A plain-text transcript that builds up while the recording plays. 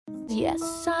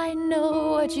Yes, I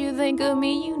know what you think of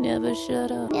me. You never shut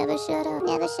up. Never shut up.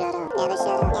 Never shut up. Never shut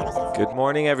up. Never shut up. Good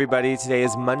morning, everybody. Today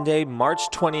is Monday, March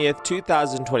 20th,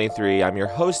 2023. I'm your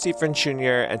host, Stephen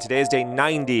Jr., and today is day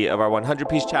 90 of our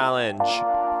 100-piece challenge.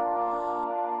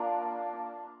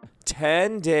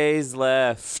 10 days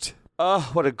left.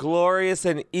 Oh, what a glorious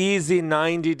and easy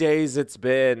 90 days it's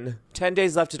been. 10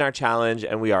 days left in our challenge,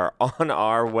 and we are on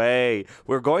our way.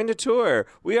 We're going to tour.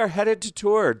 We are headed to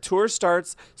tour. Tour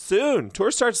starts soon. Tour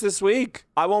starts this week.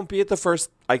 I won't be at the first,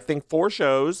 4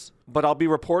 shows, but I'll be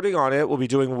reporting on it. We'll be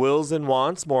doing Wills and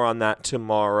Wants. More on that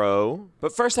tomorrow.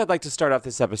 But first, I'd like to start off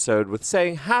this episode with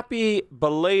saying happy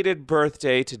belated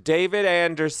birthday to David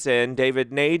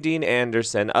Nadine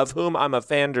Anderson, of whom I'm a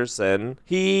Fanderson.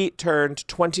 He turned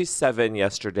 27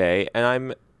 yesterday, and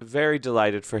I'm very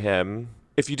delighted for him.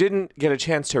 If you didn't get a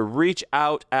chance to reach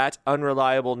out at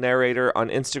Unreliable Narrator on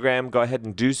Instagram, go ahead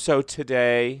and do so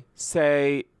today.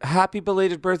 Say, happy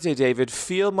belated birthday, David.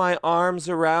 Feel my arms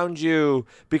around you,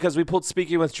 because we pulled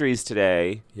Speaking with Trees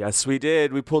today. Yes, we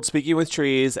did. We pulled Speaking with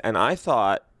Trees, and I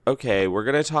thought, okay, we're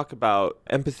going to talk about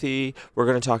empathy. We're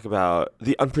going to talk about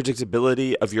the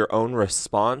unpredictability of your own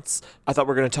response. I thought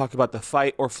we were going to talk about the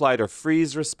fight or flight or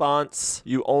freeze response.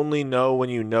 You only know when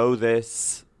you know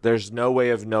this. There's no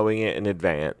way of knowing it in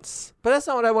advance. But that's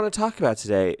not what I want to talk about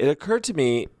today. It occurred to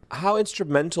me how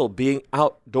instrumental being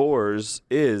outdoors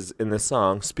is in the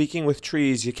song. Speaking with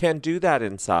trees, you can't do that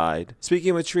inside.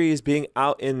 Speaking with trees, being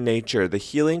out in nature, the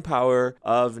healing power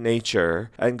of nature,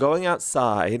 and going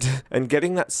outside and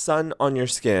getting that sun on your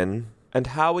skin. And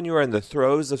how when you are in the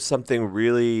throes of something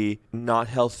really not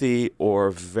healthy or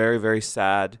very, very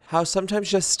sad, how sometimes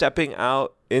just stepping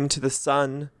out into the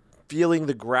sun, feeling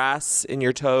the grass in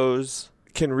your toes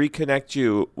can reconnect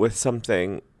you with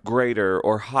something greater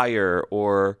or higher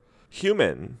or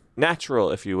human,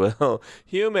 natural, if you will.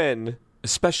 Human,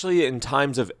 especially in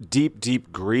times of deep,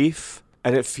 deep grief.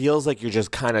 And it feels like you're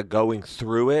just kind of going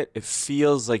through it. It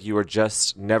feels like you are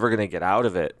just never going to get out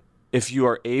of it. If you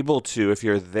are able to, if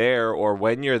you're there or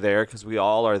when you're there, because we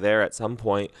all are there at some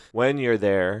point, when you're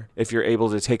there, if you're able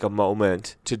to take a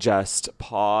moment to just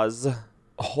pause,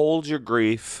 hold your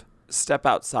grief, step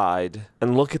outside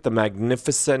and look at the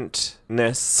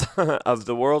magnificentness of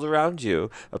the world around you.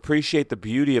 Appreciate the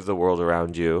beauty of the world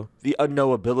around you, the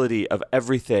unknowability of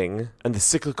everything, and the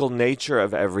cyclical nature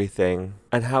of everything,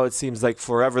 and how it seems like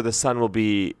forever the sun will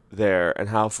be there, and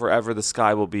how forever the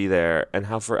sky will be there, and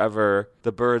how forever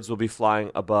the birds will be flying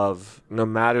above, no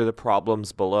matter the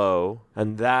problems below.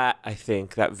 And that, I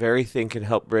think, that very thing can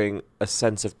help bring a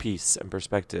sense of peace and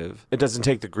perspective. It doesn't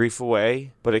take the grief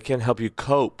away, but it can help you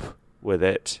cope with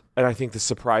it. And I think the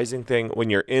surprising thing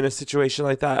when you're in a situation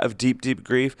like that of deep, deep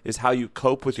grief is how you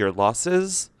cope with your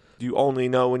losses. You only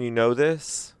know when you know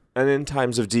this. And in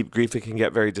times of deep grief, it can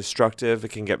get very destructive. It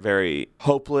can get very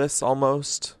hopeless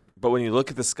almost. But when you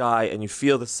look at the sky and you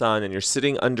feel the sun and you're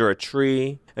sitting under a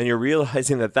tree and you're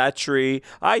realizing that that tree,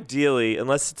 ideally,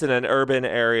 unless it's in an urban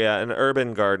area, an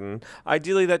urban garden,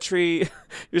 ideally that tree,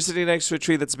 you're sitting next to a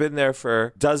tree that's been there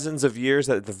for dozens of years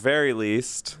at the very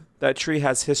least. That tree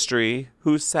has history.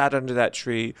 Who sat under that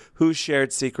tree? Who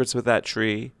shared secrets with that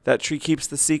tree? That tree keeps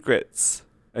the secrets.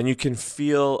 And you can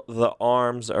feel the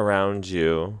arms around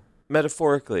you.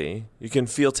 Metaphorically, you can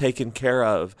feel taken care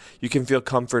of. You can feel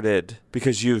comforted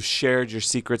because you've shared your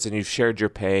secrets and you've shared your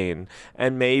pain.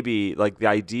 And maybe, the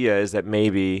idea is that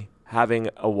maybe having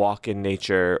a walk in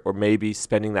nature or maybe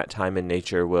spending that time in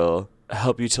nature will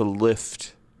help you to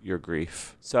lift your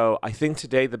grief. So I think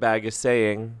today the bag is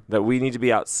saying that we need to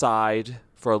be outside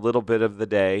for a little bit of the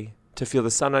day, to feel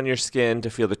the sun on your skin, to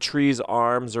feel the tree's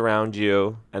arms around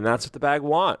you. And that's what the bag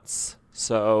wants.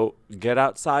 So get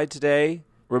outside today.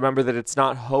 Remember that it's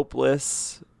not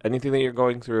hopeless, anything that you're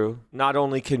going through. Not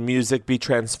only can music be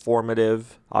transformative,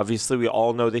 obviously we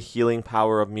all know the healing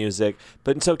power of music,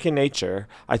 but so can nature.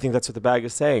 I think that's what the bag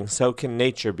is saying. So can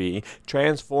nature be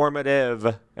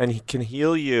transformative and can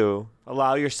heal you.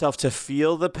 Allow yourself to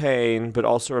feel the pain, but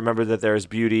also remember that there is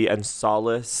beauty and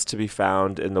solace to be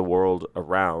found in the world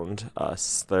around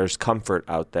us. There's comfort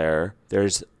out there.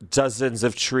 There's dozens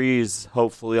of trees,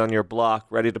 hopefully on your block,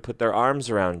 ready to put their arms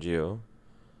around you.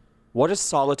 What a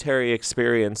solitary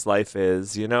experience life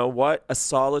is. You know, what a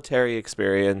solitary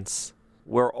experience.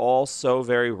 We're all so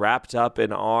very wrapped up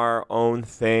in our own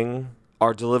thing,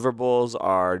 our deliverables,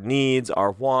 our needs,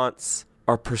 our wants,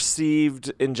 our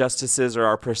perceived injustices or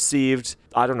our perceived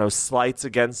slights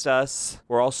against us.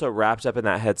 We're also wrapped up in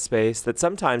that headspace that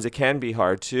sometimes it can be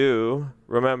hard too.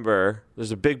 Remember,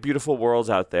 there's a big, beautiful world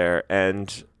out there,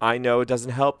 and I know it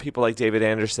doesn't help people like David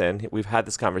Anderson. We've had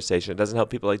this conversation. It doesn't help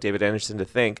people like David Anderson to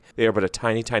think they are but a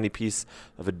tiny, tiny piece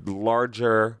of a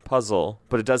larger puzzle,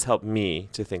 but it does help me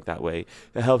to think that way.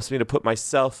 It helps me to put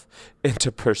myself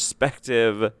into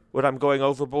perspective when I'm going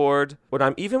overboard,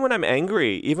 even when I'm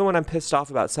angry, even when I'm pissed off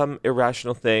about some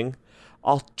irrational thing.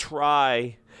 I'll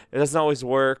try. It doesn't always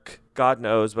work, God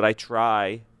knows, but I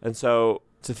try. And so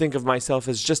to think of myself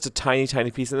as just a tiny,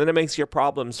 tiny piece, and then it makes your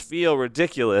problems feel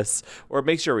ridiculous, or it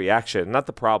makes your reaction, not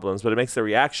the problems, but it makes the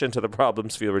reaction to the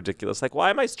problems feel ridiculous. Like, why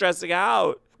am I stressing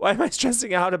out? Why am I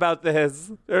stressing out about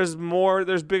this? There's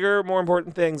bigger, more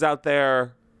important things out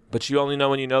there. But you only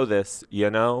know when you know this, you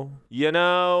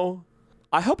know?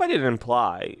 I hope I didn't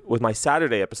imply with my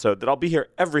Saturday episode that I'll be here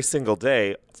every single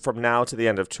day from now to the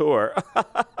end of tour.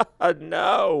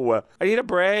 No, I need a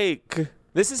break.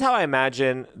 This is how I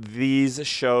imagine these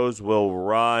shows will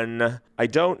run. I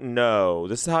don't know.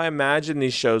 This is how I imagine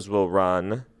these shows will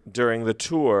run during the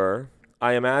tour.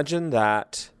 I imagine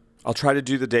that I'll try to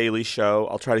do the daily show.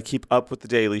 I'll try to keep up with the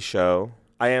daily show.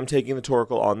 I am taking the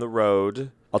Toracle on the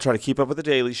road. I'll try to keep up with the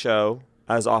daily show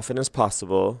as often as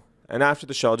possible. And after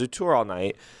the show, I'll do tour all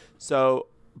night. So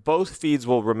both feeds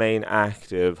will remain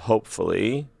active,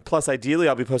 hopefully. Plus, ideally,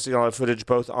 I'll be posting all the footage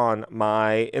both on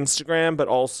my Instagram, but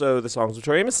also the Songs with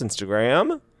Tori Amos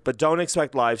Instagram. But don't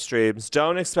expect live streams.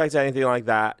 Don't expect anything like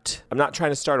that. I'm not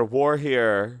trying to start a war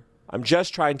here. I'm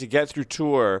just trying to get through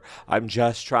tour. I'm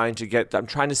trying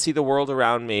to see the world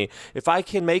around me. If I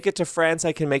can make it to France,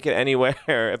 I can make it anywhere.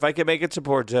 If I can make it to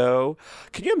Bordeaux,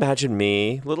 can you imagine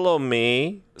me, little old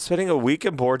me, spending a week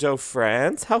in Bordeaux,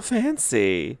 France? How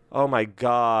fancy. Oh my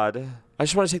God. I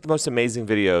just want to take the most amazing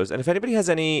videos. And if anybody has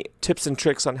any tips and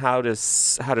tricks on how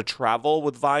to travel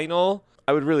with vinyl,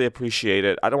 I would really appreciate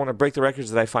it. I don't want to break the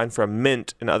records that I find for a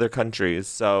mint in other countries.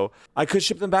 So I could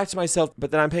ship them back to myself, but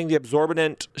then I'm paying the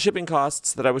exorbitant shipping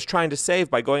costs that I was trying to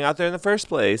save by going out there in the first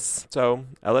place. So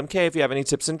LMK, if you have any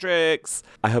tips and tricks,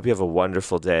 I hope you have a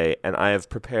wonderful day. And I have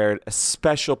prepared a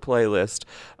special playlist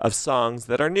of songs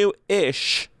that are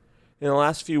new-ish in the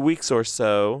last few weeks or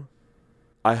so.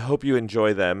 I hope you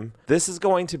enjoy them. This is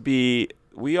going to be,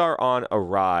 we are on a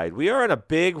ride. We are on a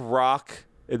big rock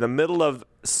in the middle of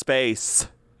space,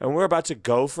 and we're about to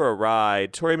go for a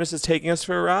ride. Tori Amos is taking us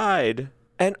for a ride.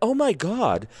 And oh my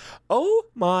God,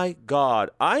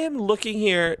 I am looking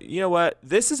here. You know what?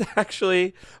 This is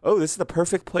the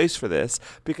perfect place for this,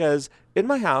 because in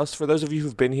my house, for those of you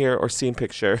who've been here or seen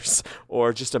pictures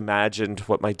or just imagined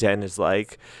what my den is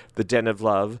like, the den of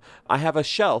love, I have a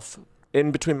shelf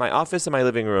in between my office and my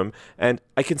living room, and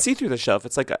I can see through the shelf.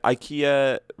 It's like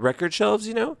IKEA record shelves,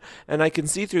 and I can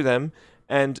see through them,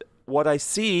 and what I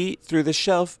see through the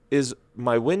shelf is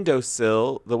my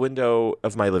windowsill, the window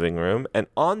of my living room, and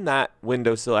on that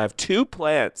windowsill I have 2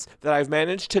 plants that I've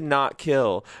managed to not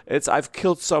kill. I've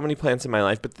killed so many plants in my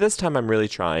life, but this time I'm really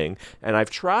trying. And I've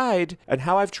tried, and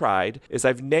how I've tried is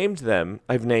I've named them.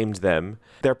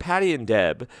 They're Patty and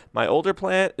Deb. My older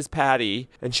plant is Patty,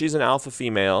 and she's an alpha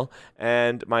female,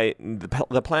 and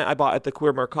the plant I bought at the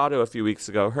Queer Mercado a few weeks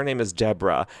ago, her name is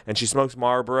Deborah, and she smokes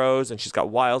Marlboros, and she's got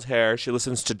wild hair. She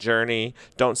listens to Journey,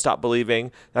 Don't Stop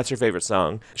Believing. That's her favorite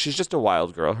song. She's just a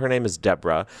wild girl. Her name is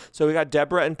Deborah. So we got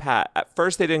Deborah and Pat. At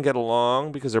first they didn't get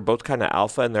along because they're both kind of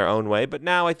alpha in their own way, but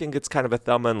now I think it's kind of a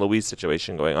Thelma and Louise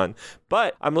situation going on.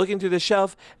 But I'm looking through the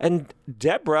shelf, and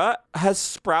Deborah has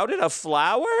sprouted a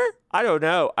flower? I don't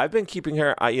know. I've been keeping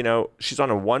her, she's on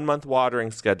a 1-month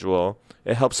watering schedule.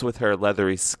 It helps with her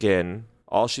leathery skin.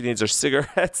 All she needs are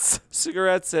cigarettes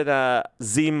and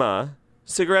Zima.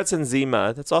 Cigarettes and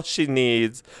Zima. That's all she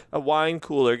needs. A wine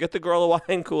cooler. Get the girl a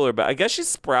wine cooler. But I guess she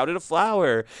sprouted a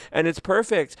flower, and it's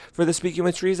perfect for the Speaking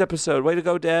with Trees episode. Way to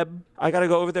go, Deb. I got to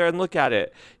go over there and look at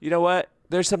it. You know what?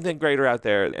 There's something greater out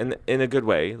there, and in a good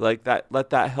way. Like that.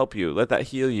 Let that help you. Let that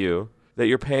heal you. That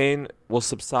your pain will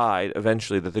subside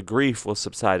eventually. That the grief will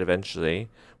subside eventually.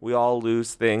 We all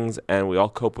lose things, and we all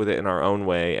cope with it in our own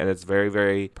way. And it's very,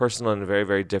 very personal and very,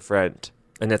 very different.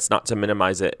 And it's not to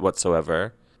minimize it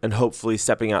whatsoever. And hopefully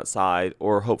stepping outside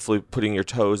or hopefully putting your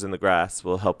toes in the grass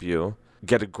will help you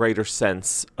get a greater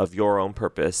sense of your own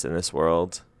purpose in this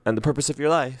world and the purpose of your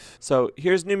life. So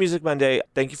here's New Music Monday.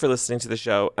 Thank you for listening to the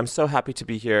show. I'm so happy to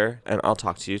be here, and I'll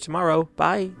talk to you tomorrow.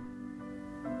 Bye.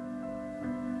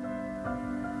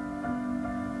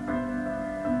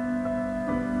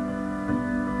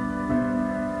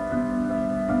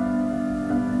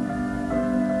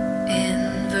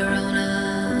 In Verona,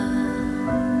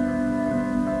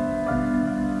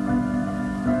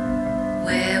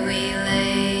 where we lay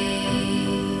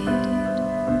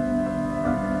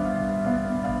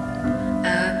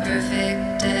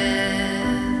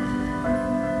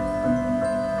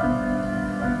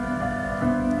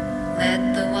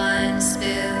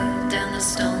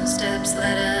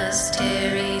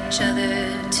each other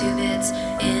to bits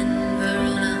in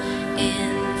Verona,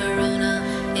 in Verona,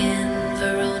 in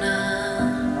Verona,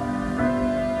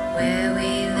 where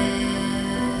we live.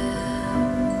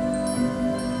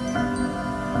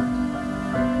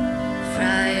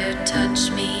 Friar,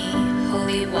 touch me,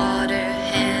 holy water,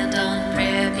 hand on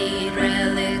prayer bead,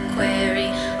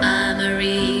 reliquary. I'm a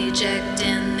reject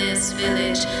in this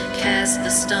village. Cast the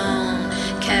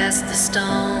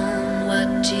stone,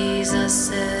 what Jesus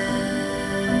said.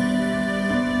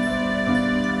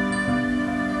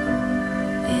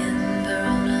 In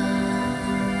Verona,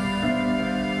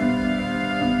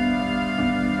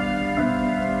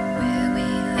 where we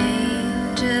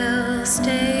angels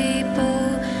staple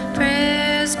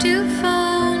prayers to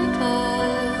phone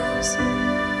poles.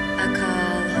 I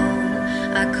call home,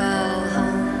 I call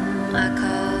home, I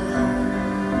call home.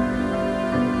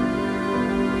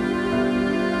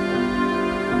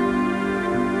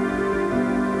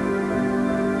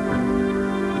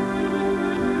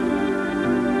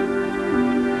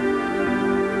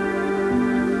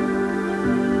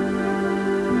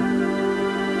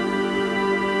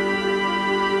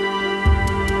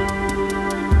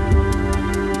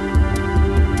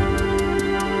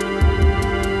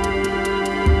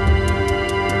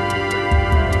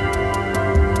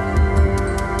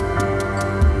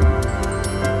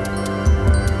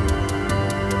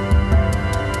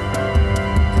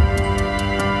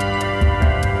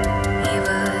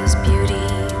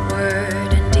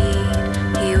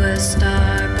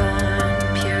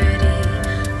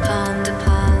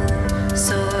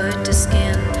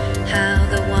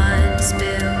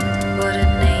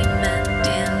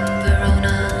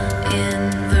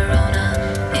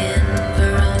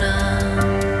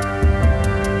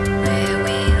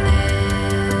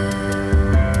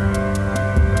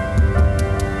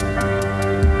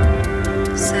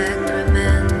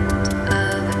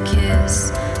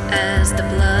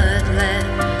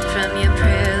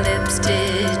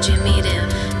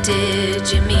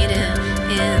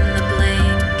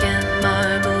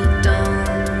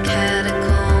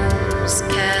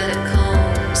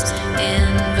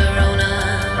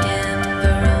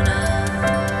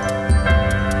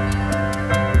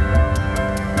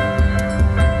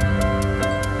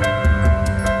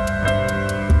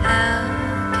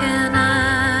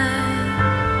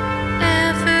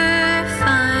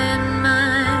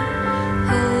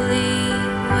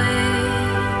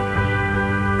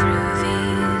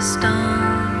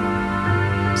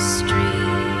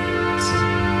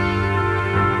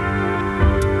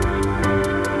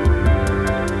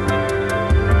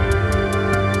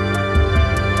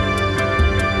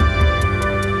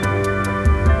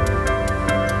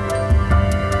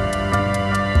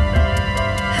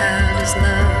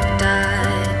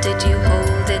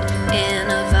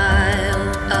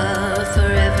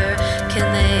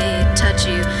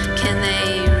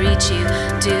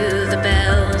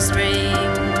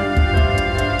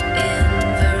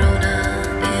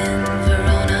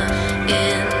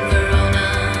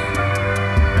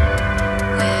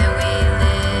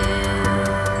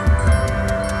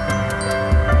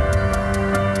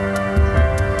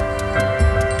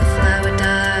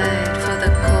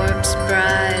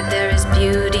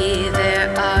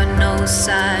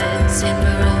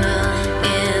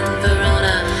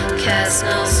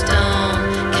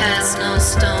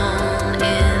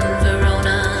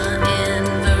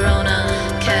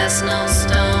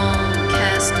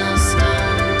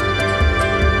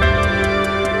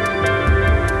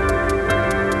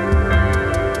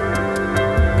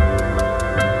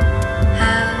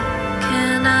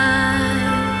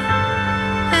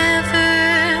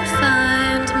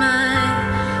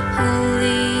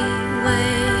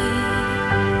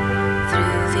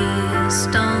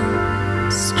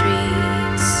 Stone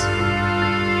streets.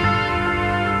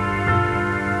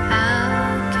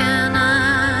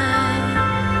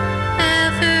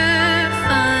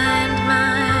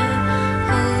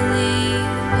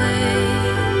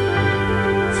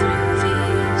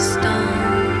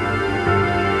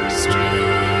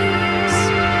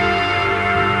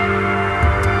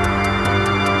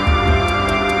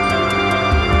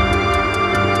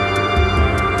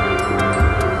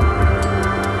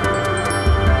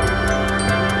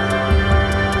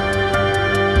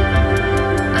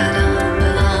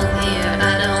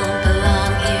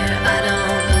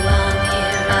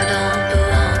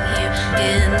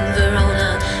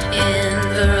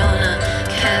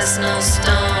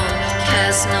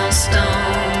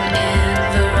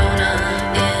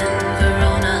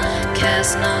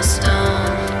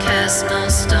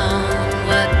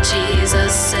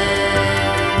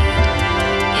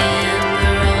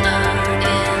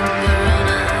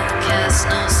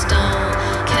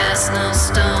 no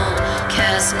stone,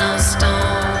 cast no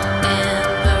stone in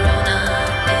Verona,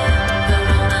 in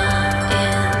Verona,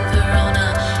 in Verona,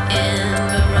 in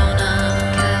Verona,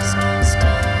 cast no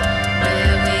stone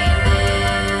where we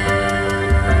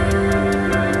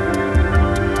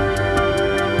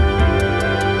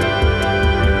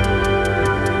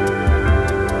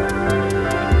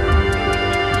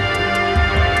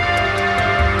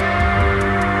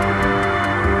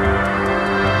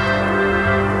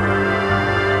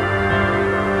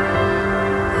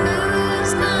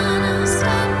Who's gonna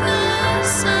stop the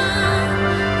sun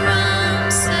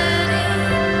from setting?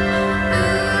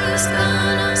 Who's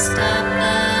gonna stop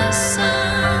the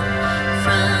sun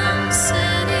from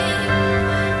setting?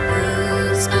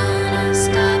 Who's gonna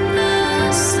stop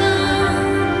the sun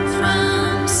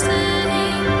from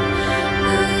setting?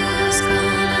 Who's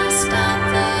gonna stop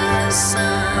the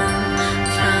sun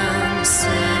from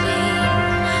setting?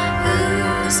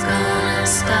 Who's gonna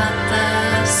stop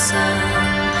the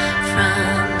sun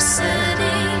from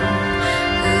setting?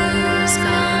 Who's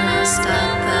gonna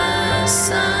stop the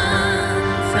sun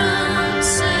from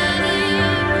setting?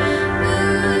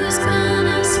 Who's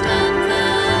gonna stop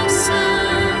the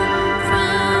sun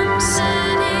from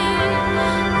setting?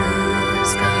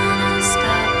 Who's gonna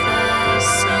stop the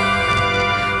sun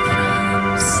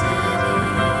from setting?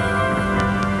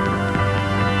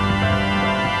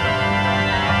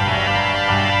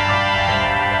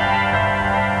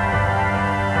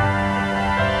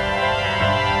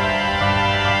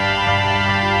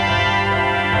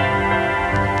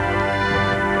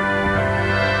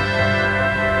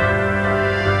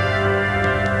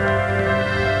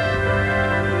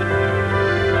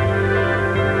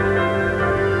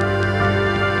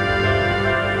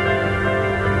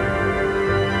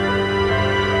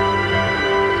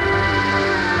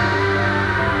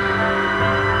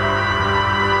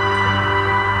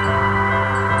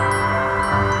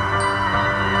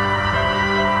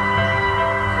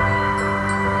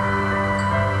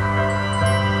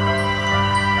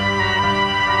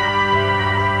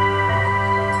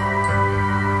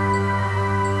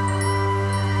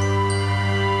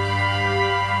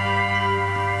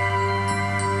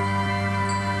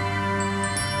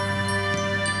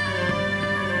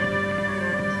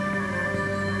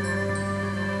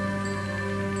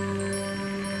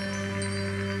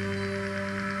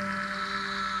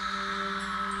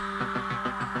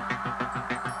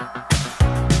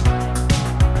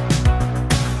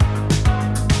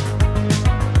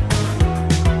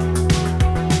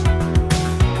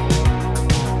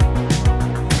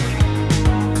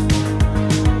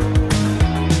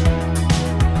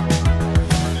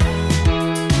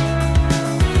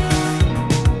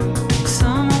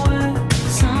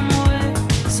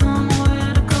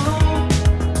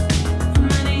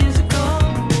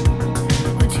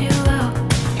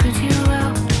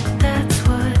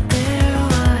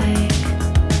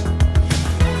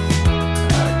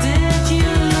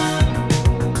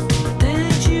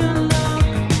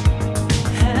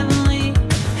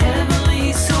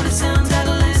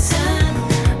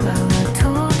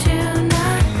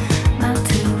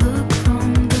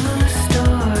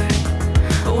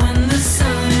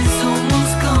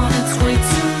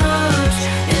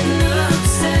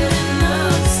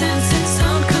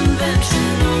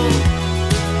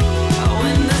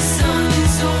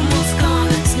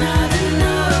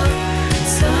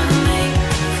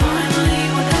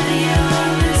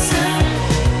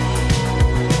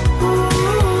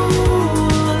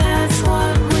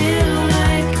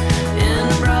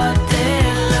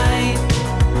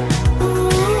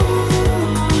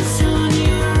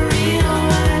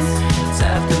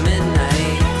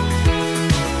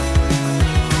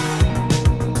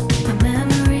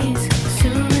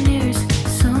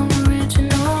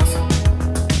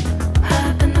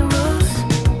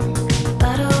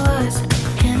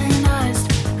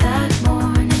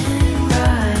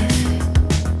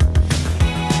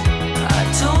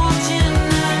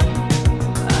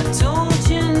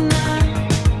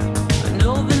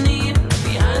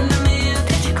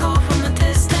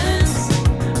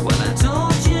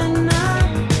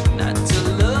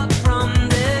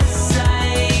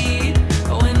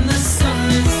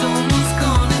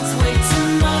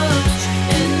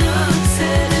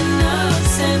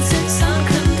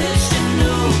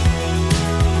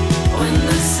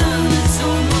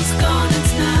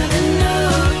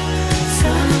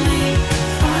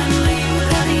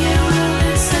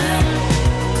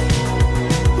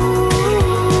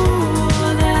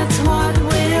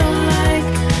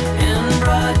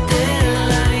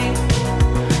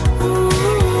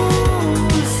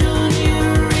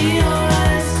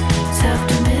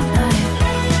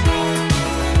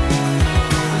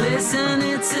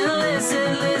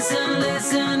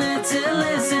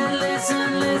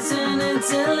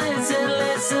 listen, listen,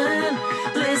 listen,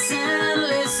 listen,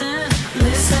 listen,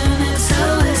 listen, it's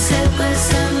illicit,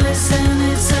 listen, listen,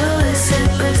 it's illicit,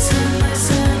 listen,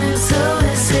 listen, it's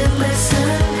illicit,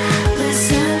 listen,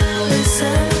 listen,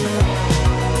 listen.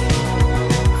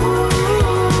 Ooh,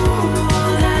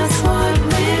 that's what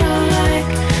we're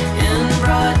like in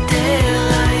broad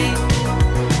daylight.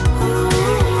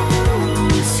 Ooh,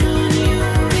 soon you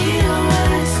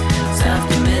realize it's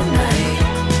after midnight.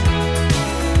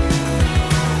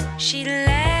 She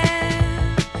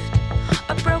left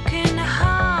a broken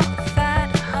heart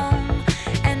at home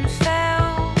and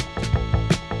fell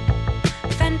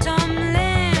phantom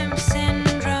limb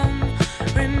syndrome.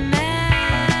 Remembered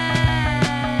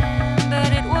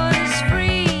it was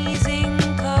freezing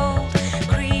cold,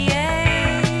 creative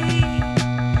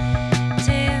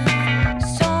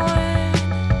sword.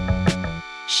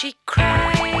 She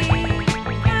cried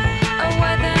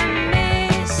over the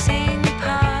missing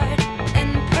part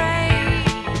and prayed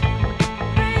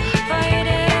for you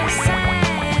to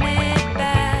send it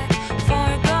back.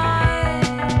 Forgot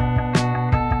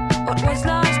what was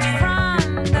lost from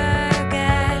the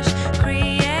gash.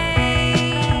 Creative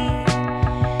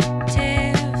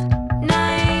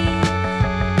night.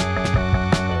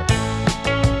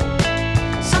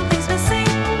 Something's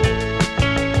missing.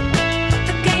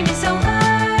 The game is over.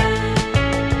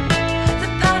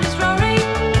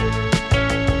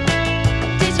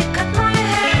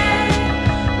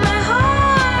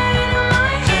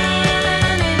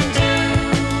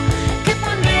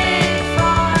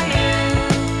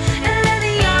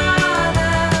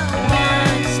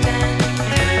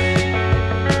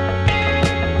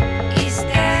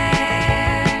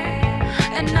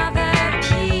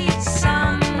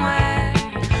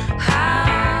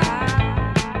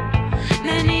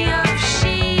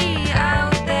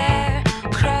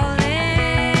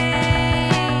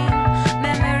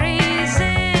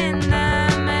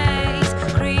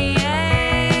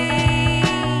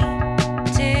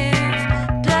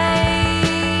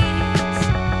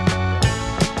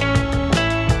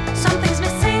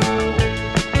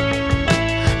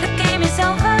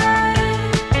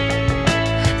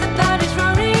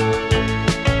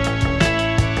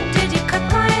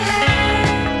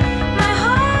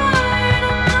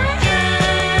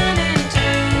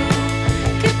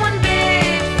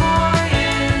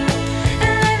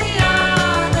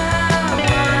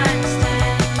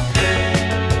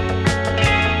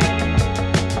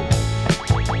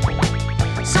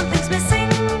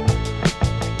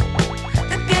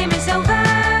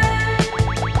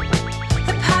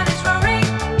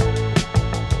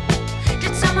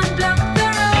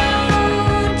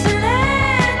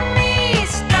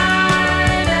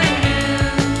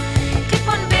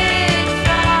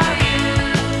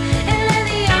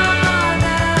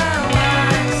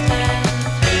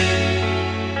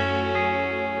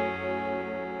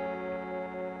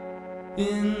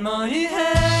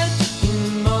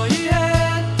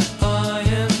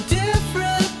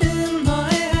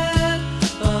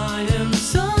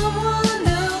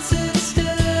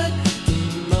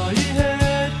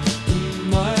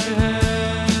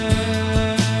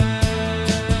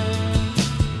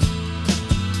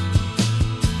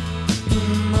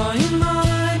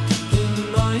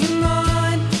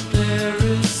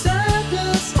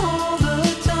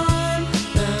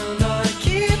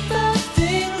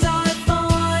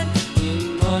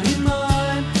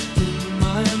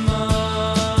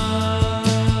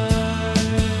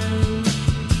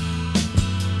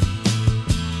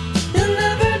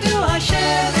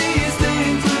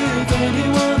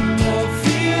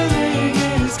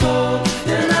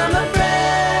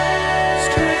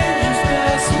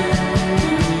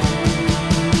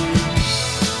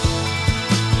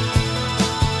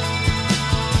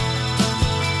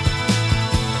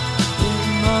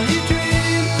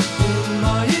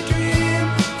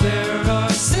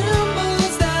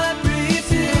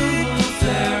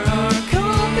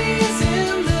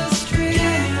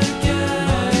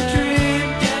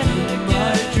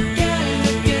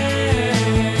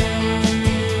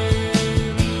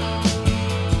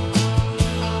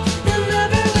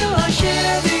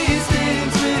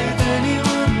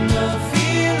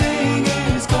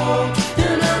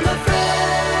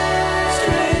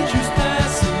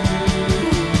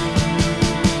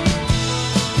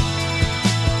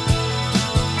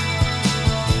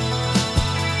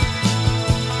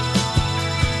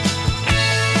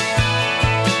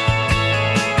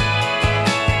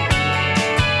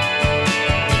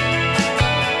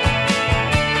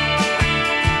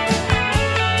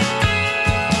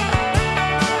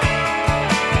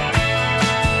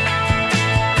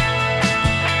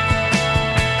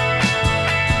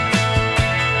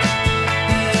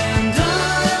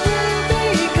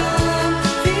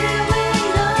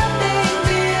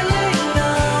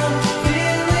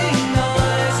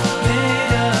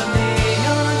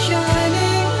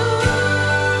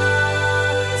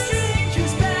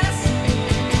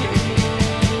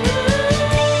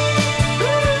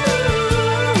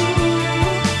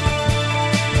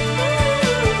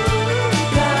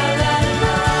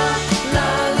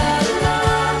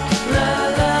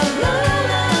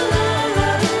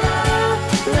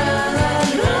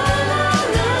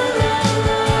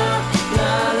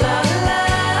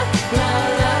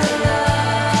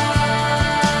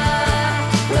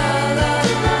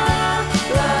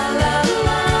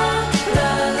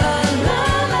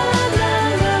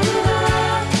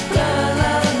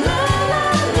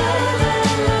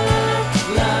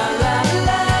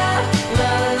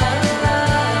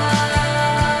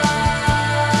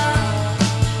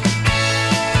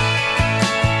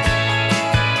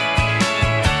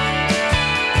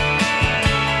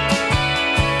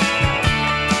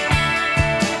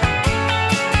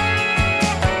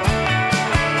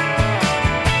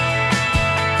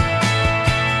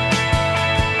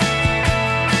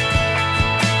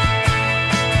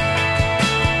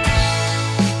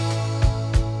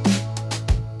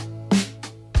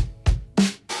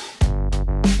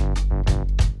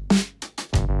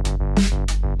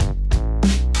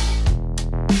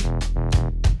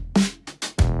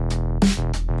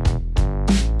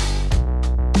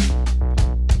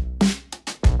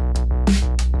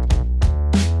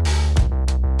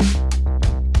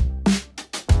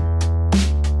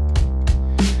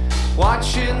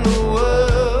 watching the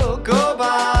world go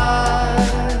by,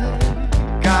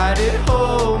 guided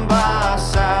home by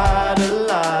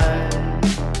satellite.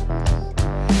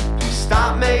 Please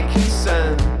stop making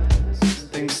sense,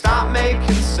 things stopped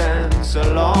making sense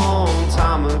a long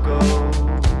time ago.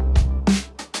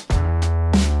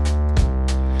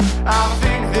 I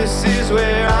think this is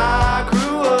where I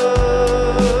grew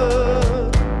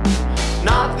up,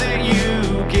 not that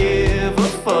you give a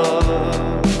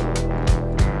fuck.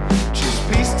 Just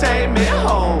please take me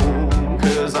home,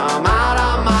 'cause I'm out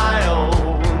on my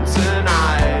own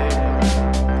tonight.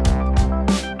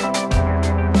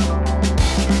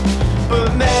 But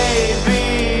maybe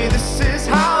this is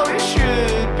how it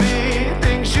should be.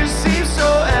 Things just seem so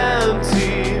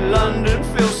empty, London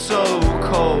feels so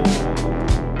cold.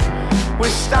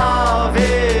 We're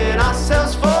starving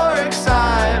ourselves for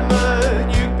excitement.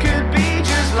 You could be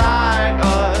just like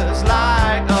us,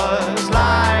 like us,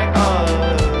 like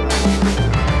us.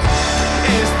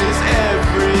 Is this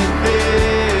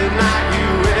everything that you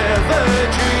ever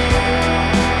dreamed?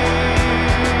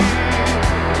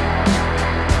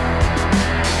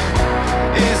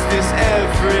 Is this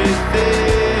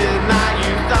everything that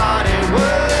you thought it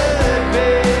would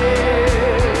be?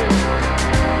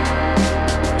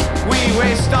 We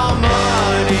waste our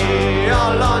money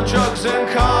all on drugs and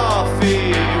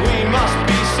coffee. We must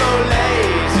be so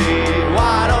lazy.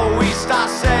 Why don't we start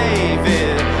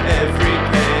saving? Every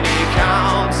penny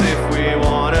counts if we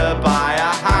wanna buy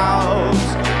a house.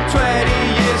 20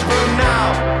 years from now,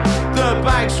 the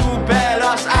banks will bail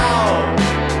us out.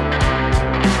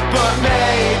 But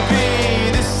maybe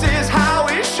this is how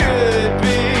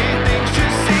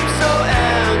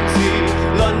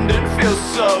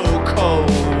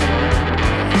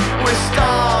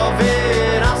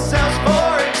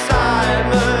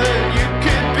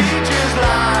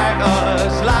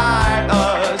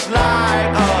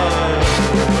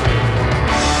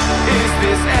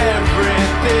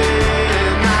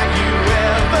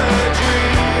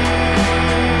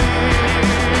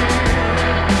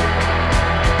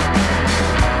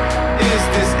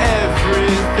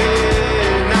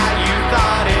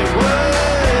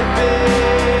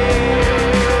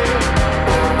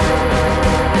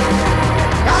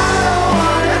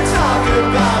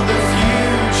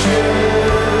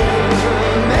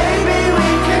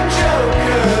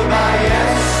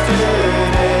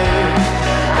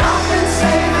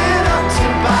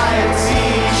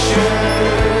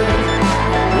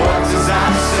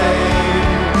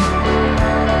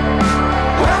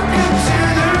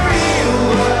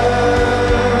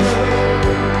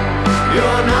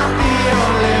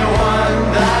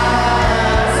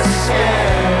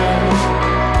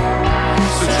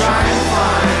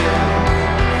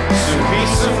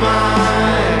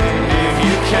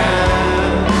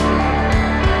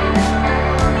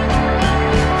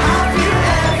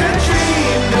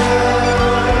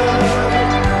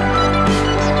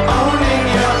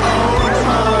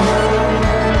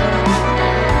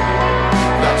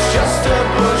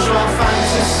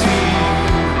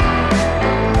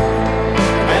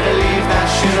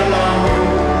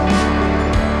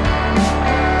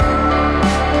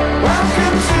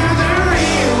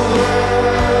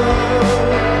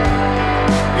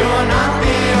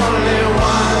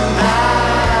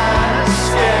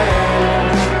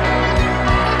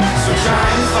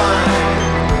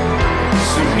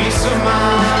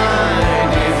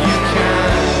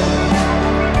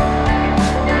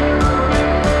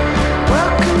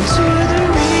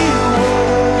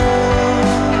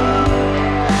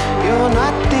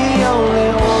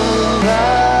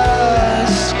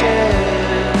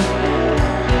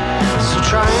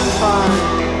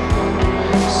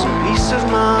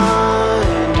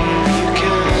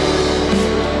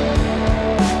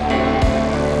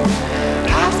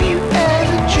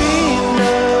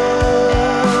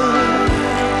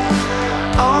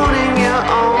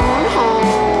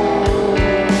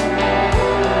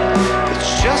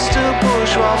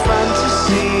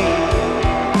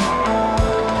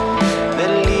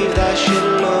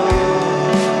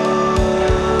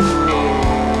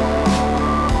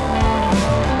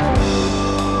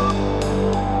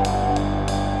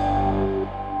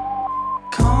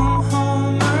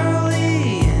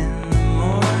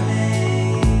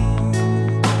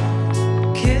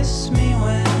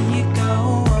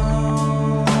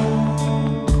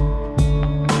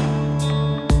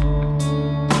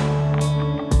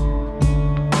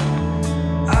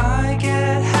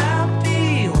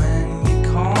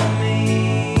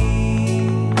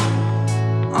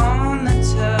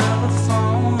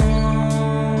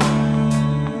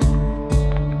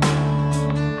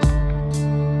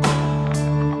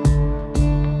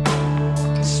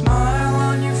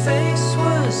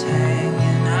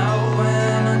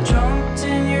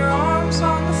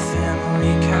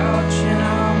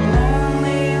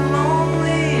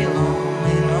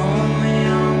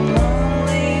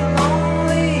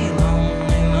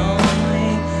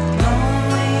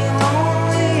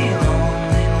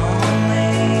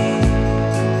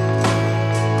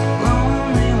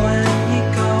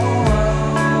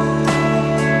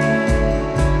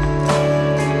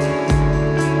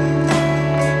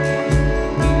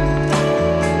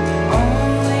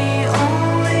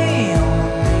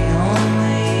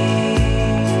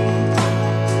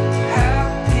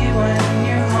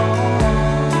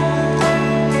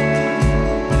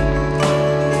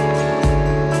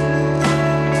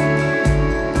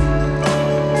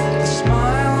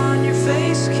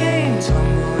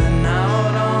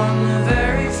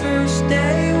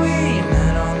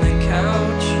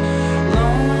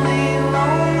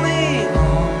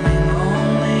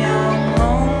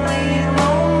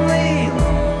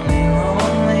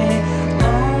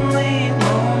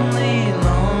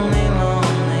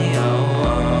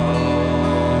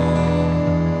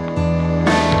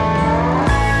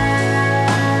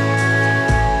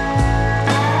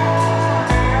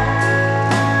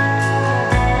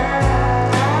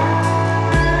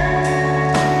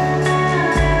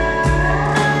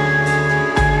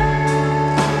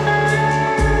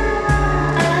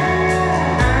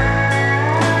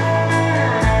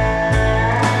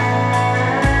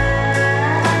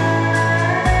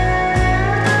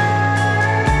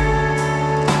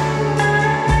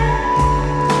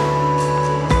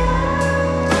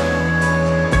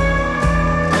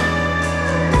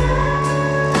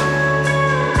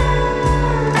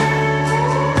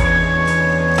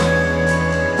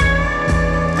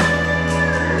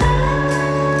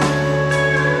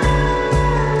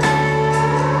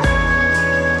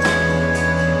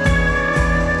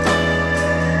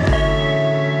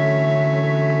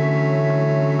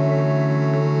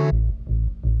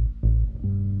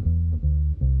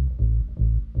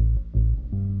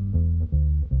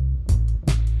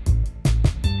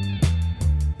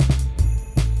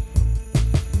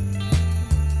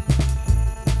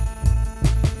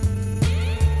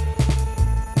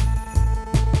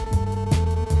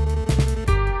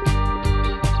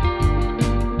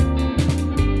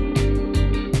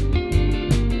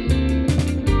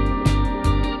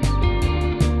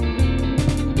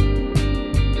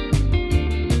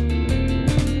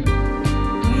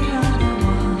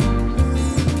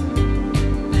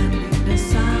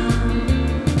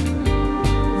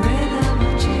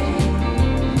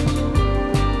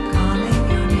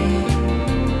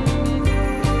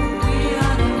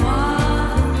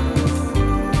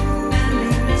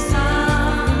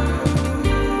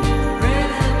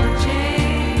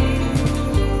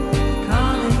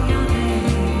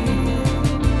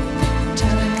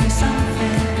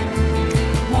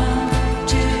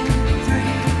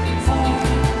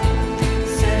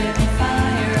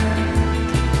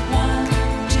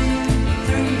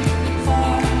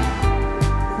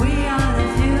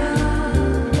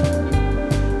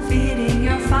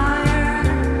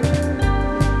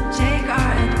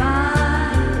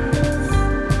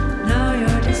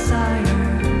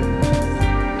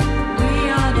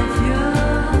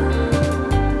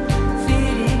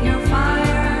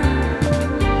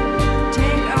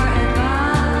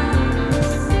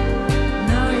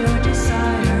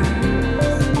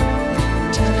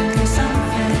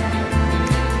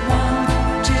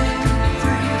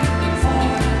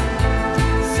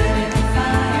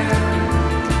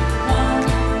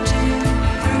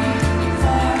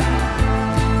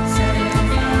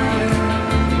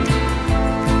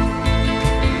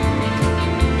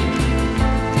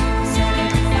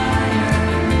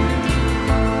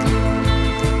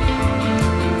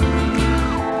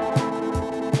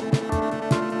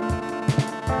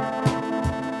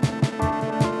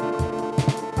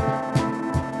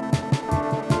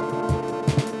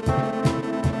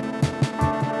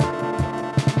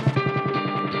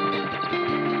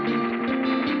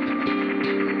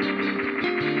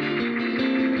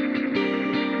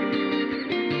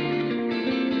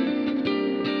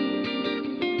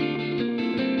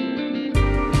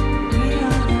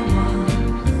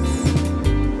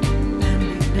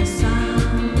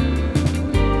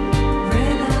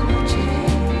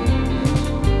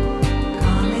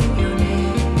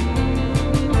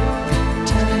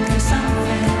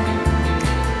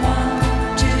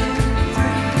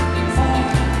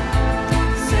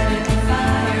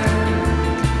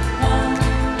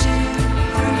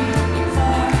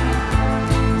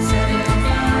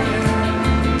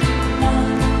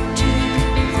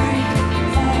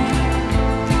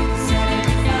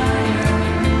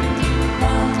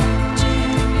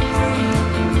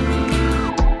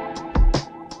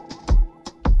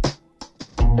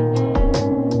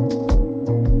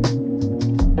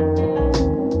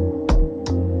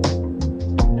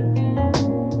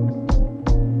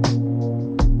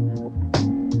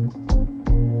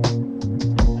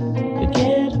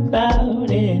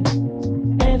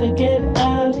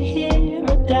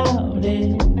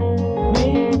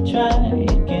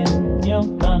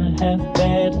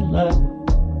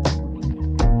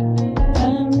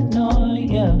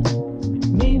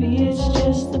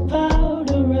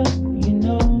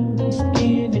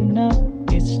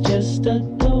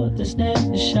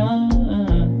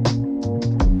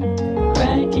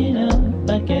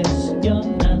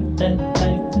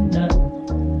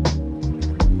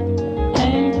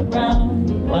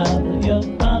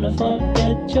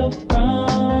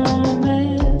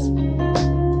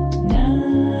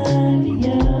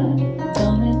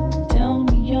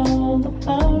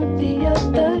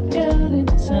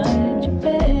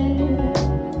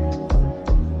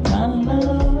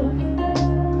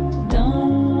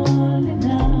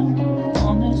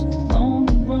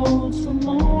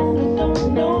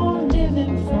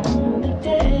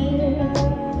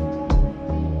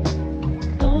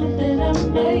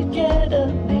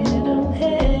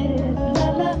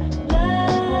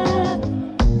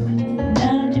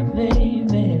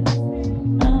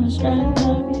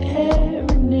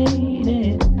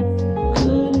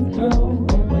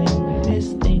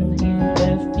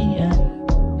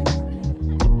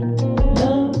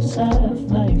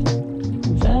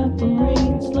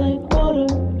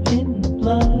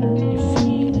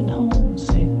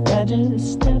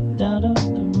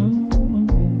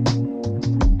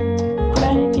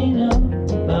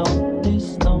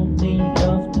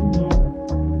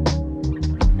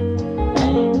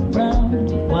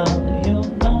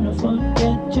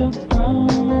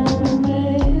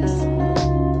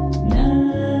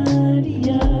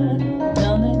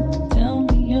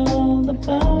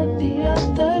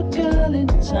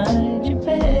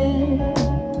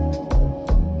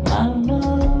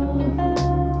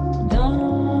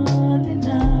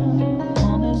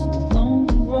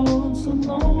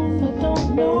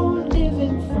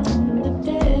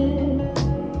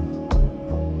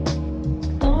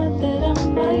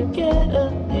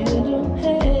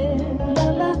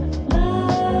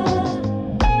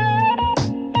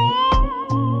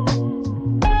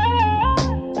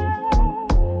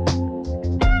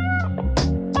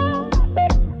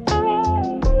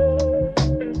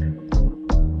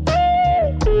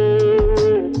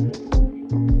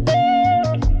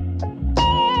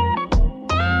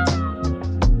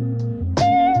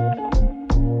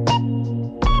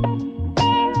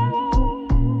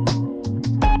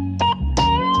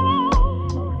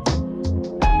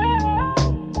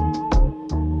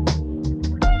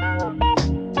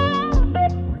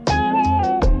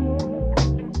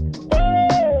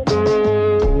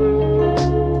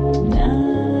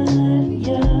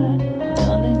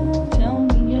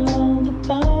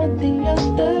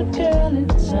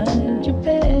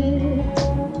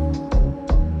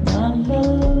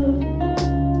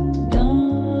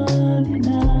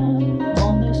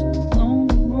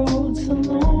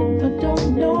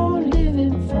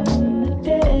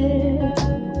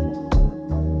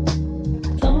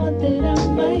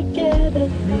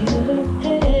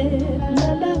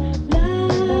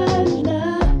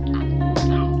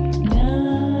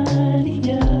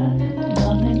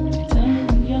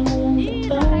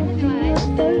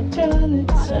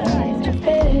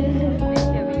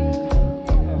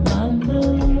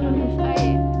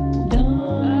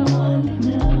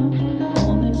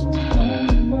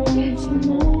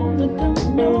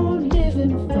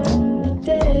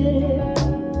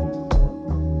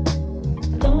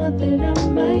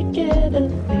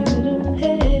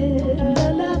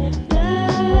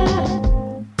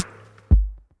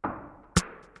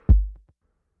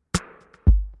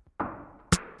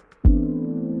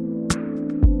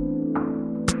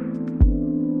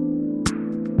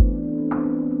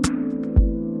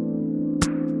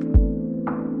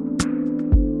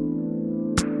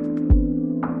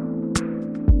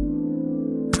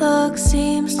fog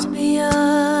seems to be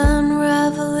unraveling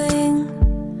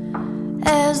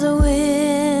as the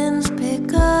winds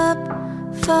pick up.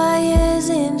 Fires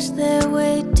inch their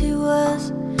way to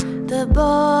us. The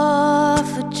bar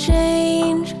for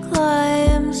change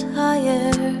climbs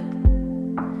higher.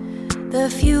 The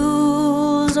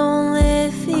fuel's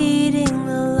only feeding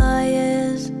the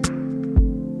liars.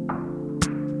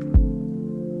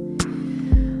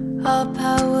 Our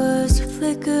powers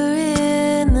flicker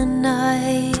in the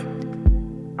night.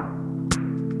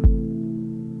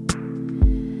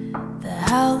 The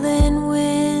howling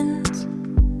winds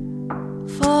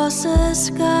force a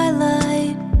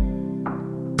skylight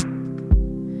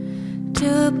to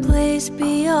a place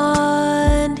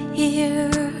beyond here.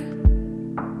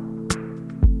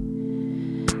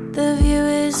 The view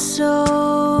is so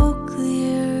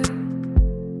clear,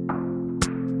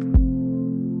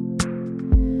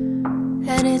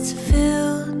 and it's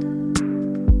filled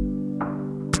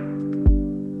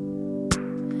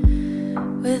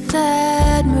with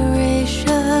admiration.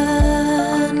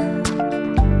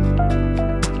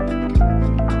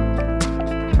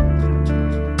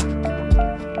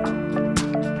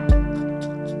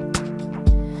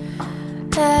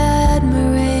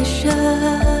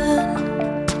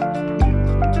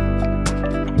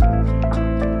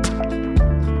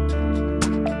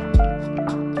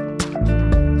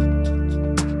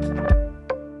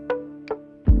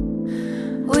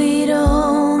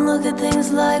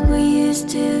 Things like we used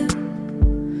to,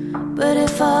 but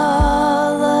if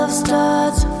our love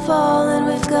starts falling,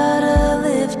 we've gotta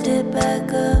lift it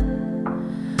back up.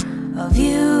 Our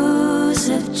views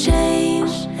have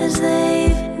changed as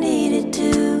they've needed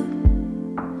to.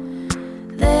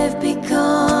 They've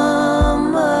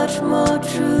become much more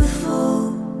truthful,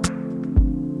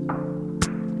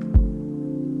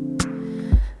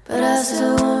 but I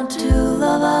still want to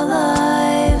love our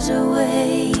lives away.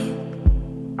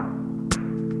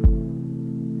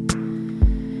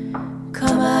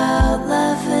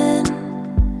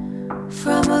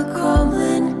 From a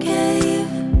crumbling cave,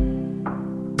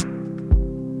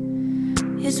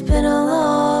 it's been a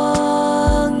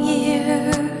long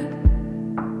year,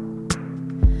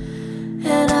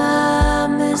 and I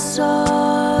miss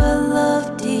our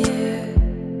love, dear.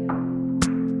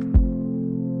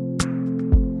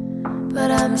 But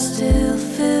I'm still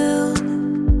filled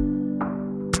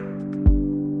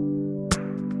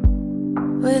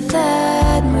with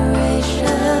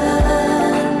admiration.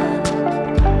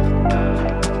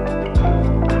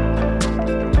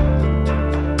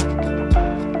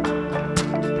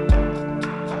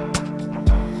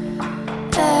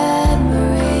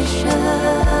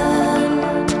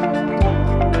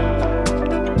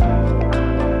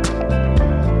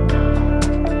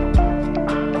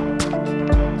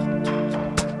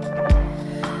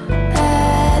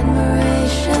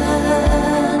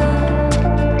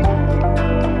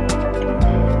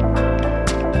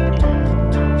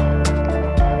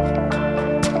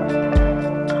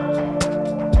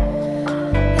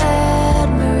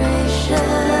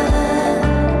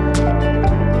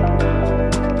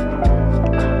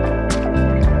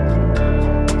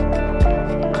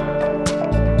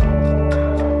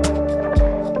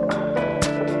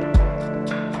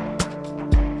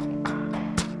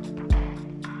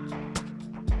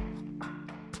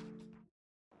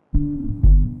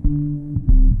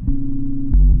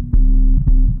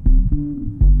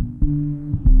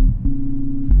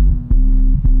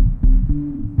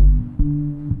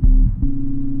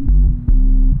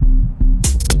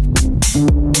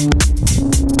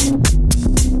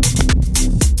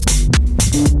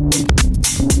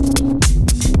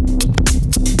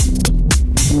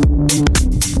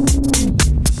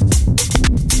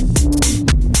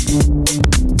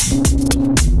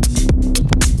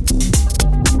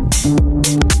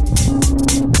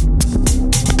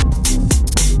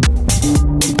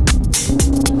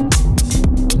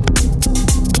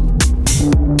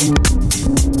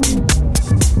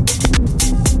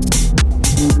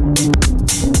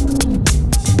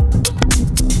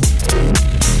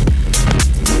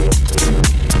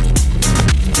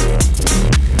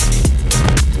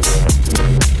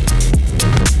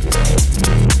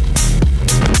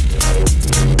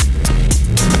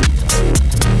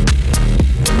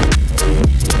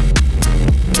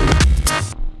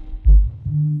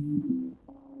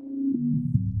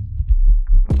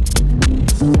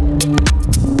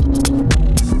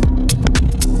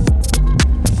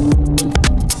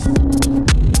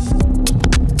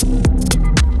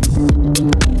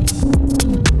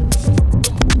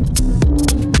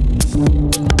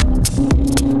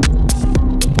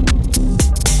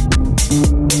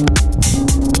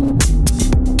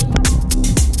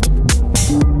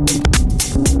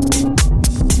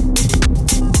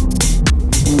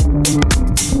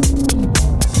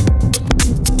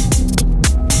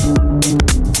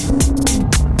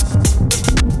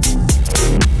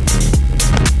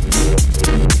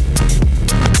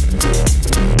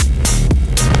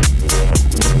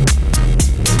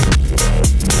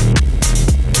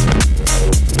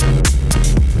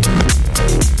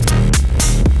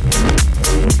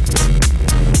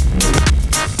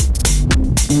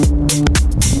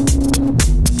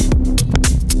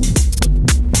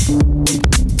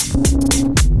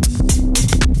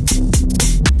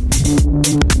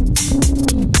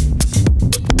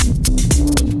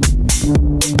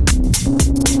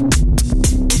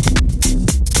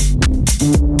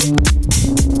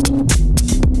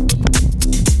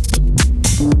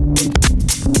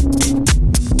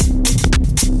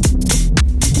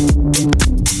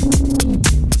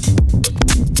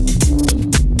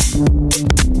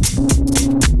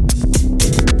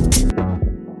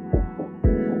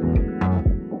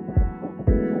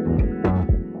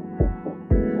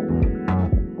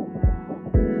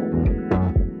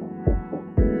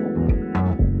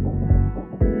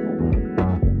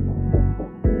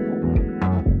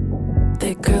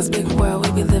 Big girls, big world,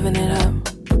 we be living it up.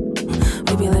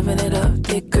 We be living it up.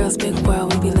 Big girls, big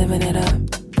world, we be living it up.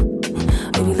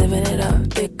 We be living it up.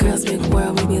 Big girls, big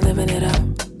world, we be living it up.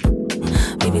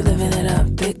 We be living it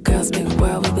up. Big girls, big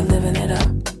world, we be living it up.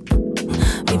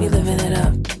 We be living it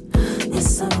up. It's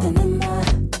something in my,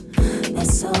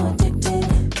 it's so addicted.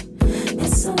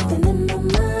 It's something in my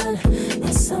mind.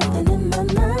 It's something in my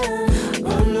mind.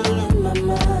 Running in my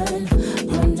mind.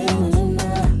 Running in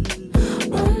my,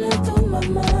 running through my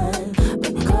mind.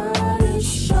 But girl,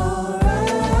 it's alright.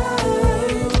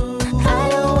 I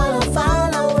don't wanna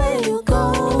find out where you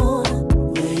go,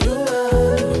 where you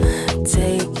are.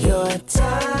 Take your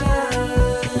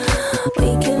time.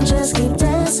 We can just keep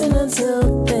dancing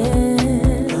until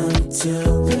then.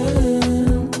 Until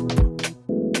then.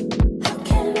 How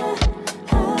can I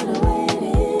hide away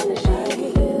in the shaggy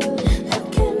field? How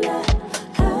can I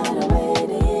hide away in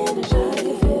the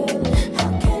shaggy field? How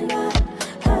can I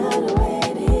hide away in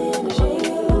the shaggy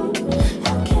field?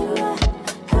 How can I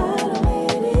hide away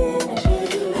in the shaggy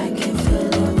field? I can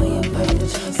feel it when you breathe.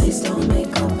 Please don't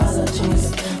make apologies.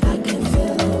 I can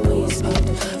feel it when you speak.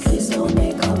 Please don't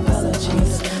make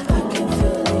apologies. I can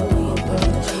feel it when you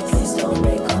breathe. Please don't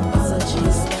make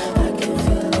apologies. I can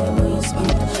feel it when you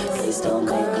speak. Please don't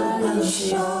make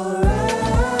apologies.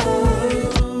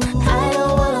 I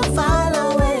don't wanna find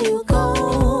out where you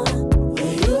go,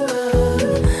 where you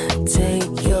are.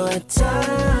 Take your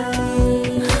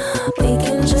time. We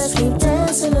can just keep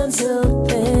dancing until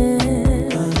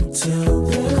then. Until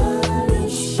then.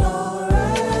 It's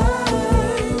alright.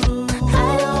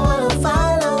 I don't wanna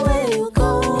find out where you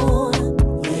go,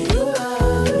 where you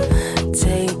are.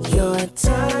 Take your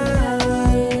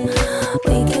time.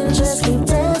 We can just keep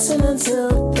dancing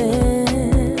until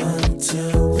then.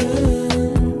 Until then.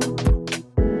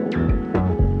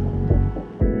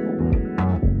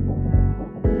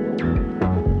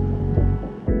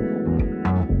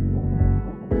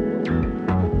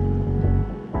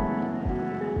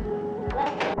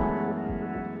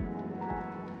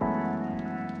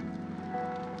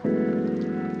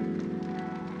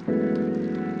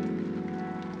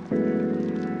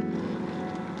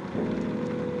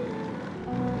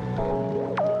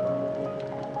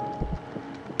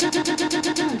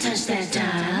 Don't touch that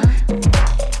dial.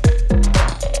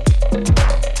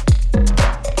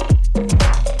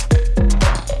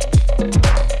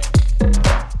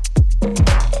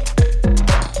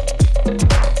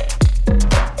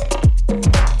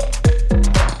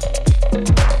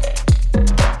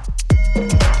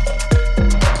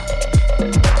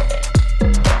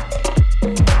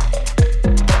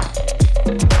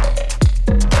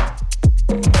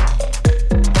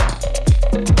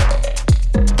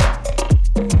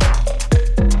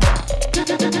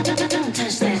 Don't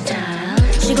touch that dial.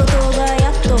 仕事が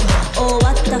やっと終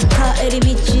わった帰り道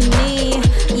に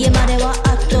家までは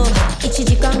あと1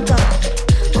時間か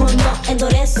このエンド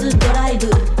レスドライブ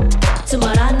つ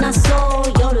まらなそ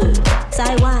う夜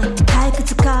幸い退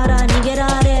屈から逃げら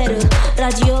れる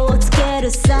ラジオをつける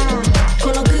さこ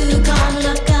の空間の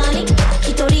中に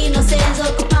一人の専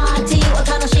属パーティーを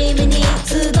楽しみに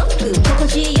集く心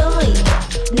地よい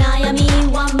悩み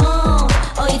はもう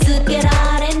追いつけら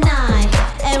れない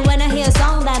And when I hear a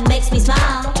song that makes me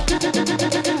smile Don't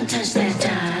touch that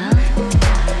dial.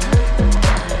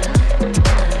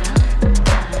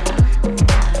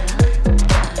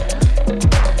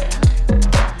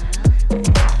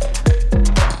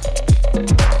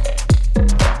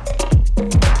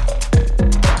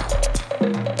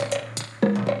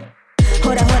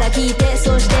ほらほら聞いて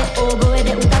そして大声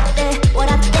で歌って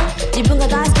笑って自分が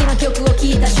大好きな曲を聴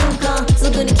いた瞬間す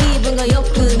ぐに気分が良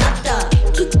くなった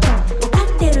きっと分か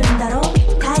ってるんだろう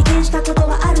体験したこと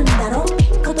はあるんだろう言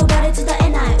葉で伝え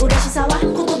ない嬉しさは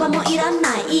言葉もいら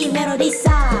ないいいメロディー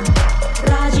さ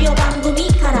ラジオ番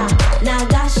組から流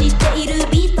している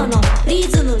ビートのリ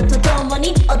ズムととも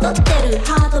に踊ってる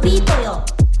ハートビートよ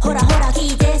ほらほら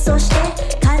聞いてそして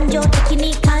感情的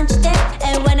に感じて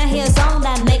And when I hear a song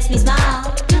that makes me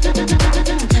smile Don't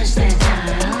touch that dial.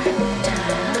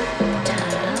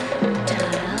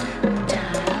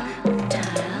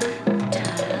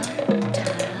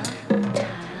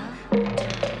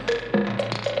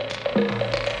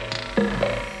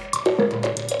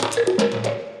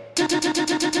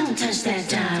 Don't touch that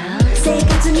dial. 生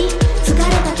活に疲れ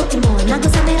た時も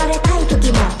慰められたい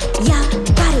時もやっ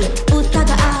ぱ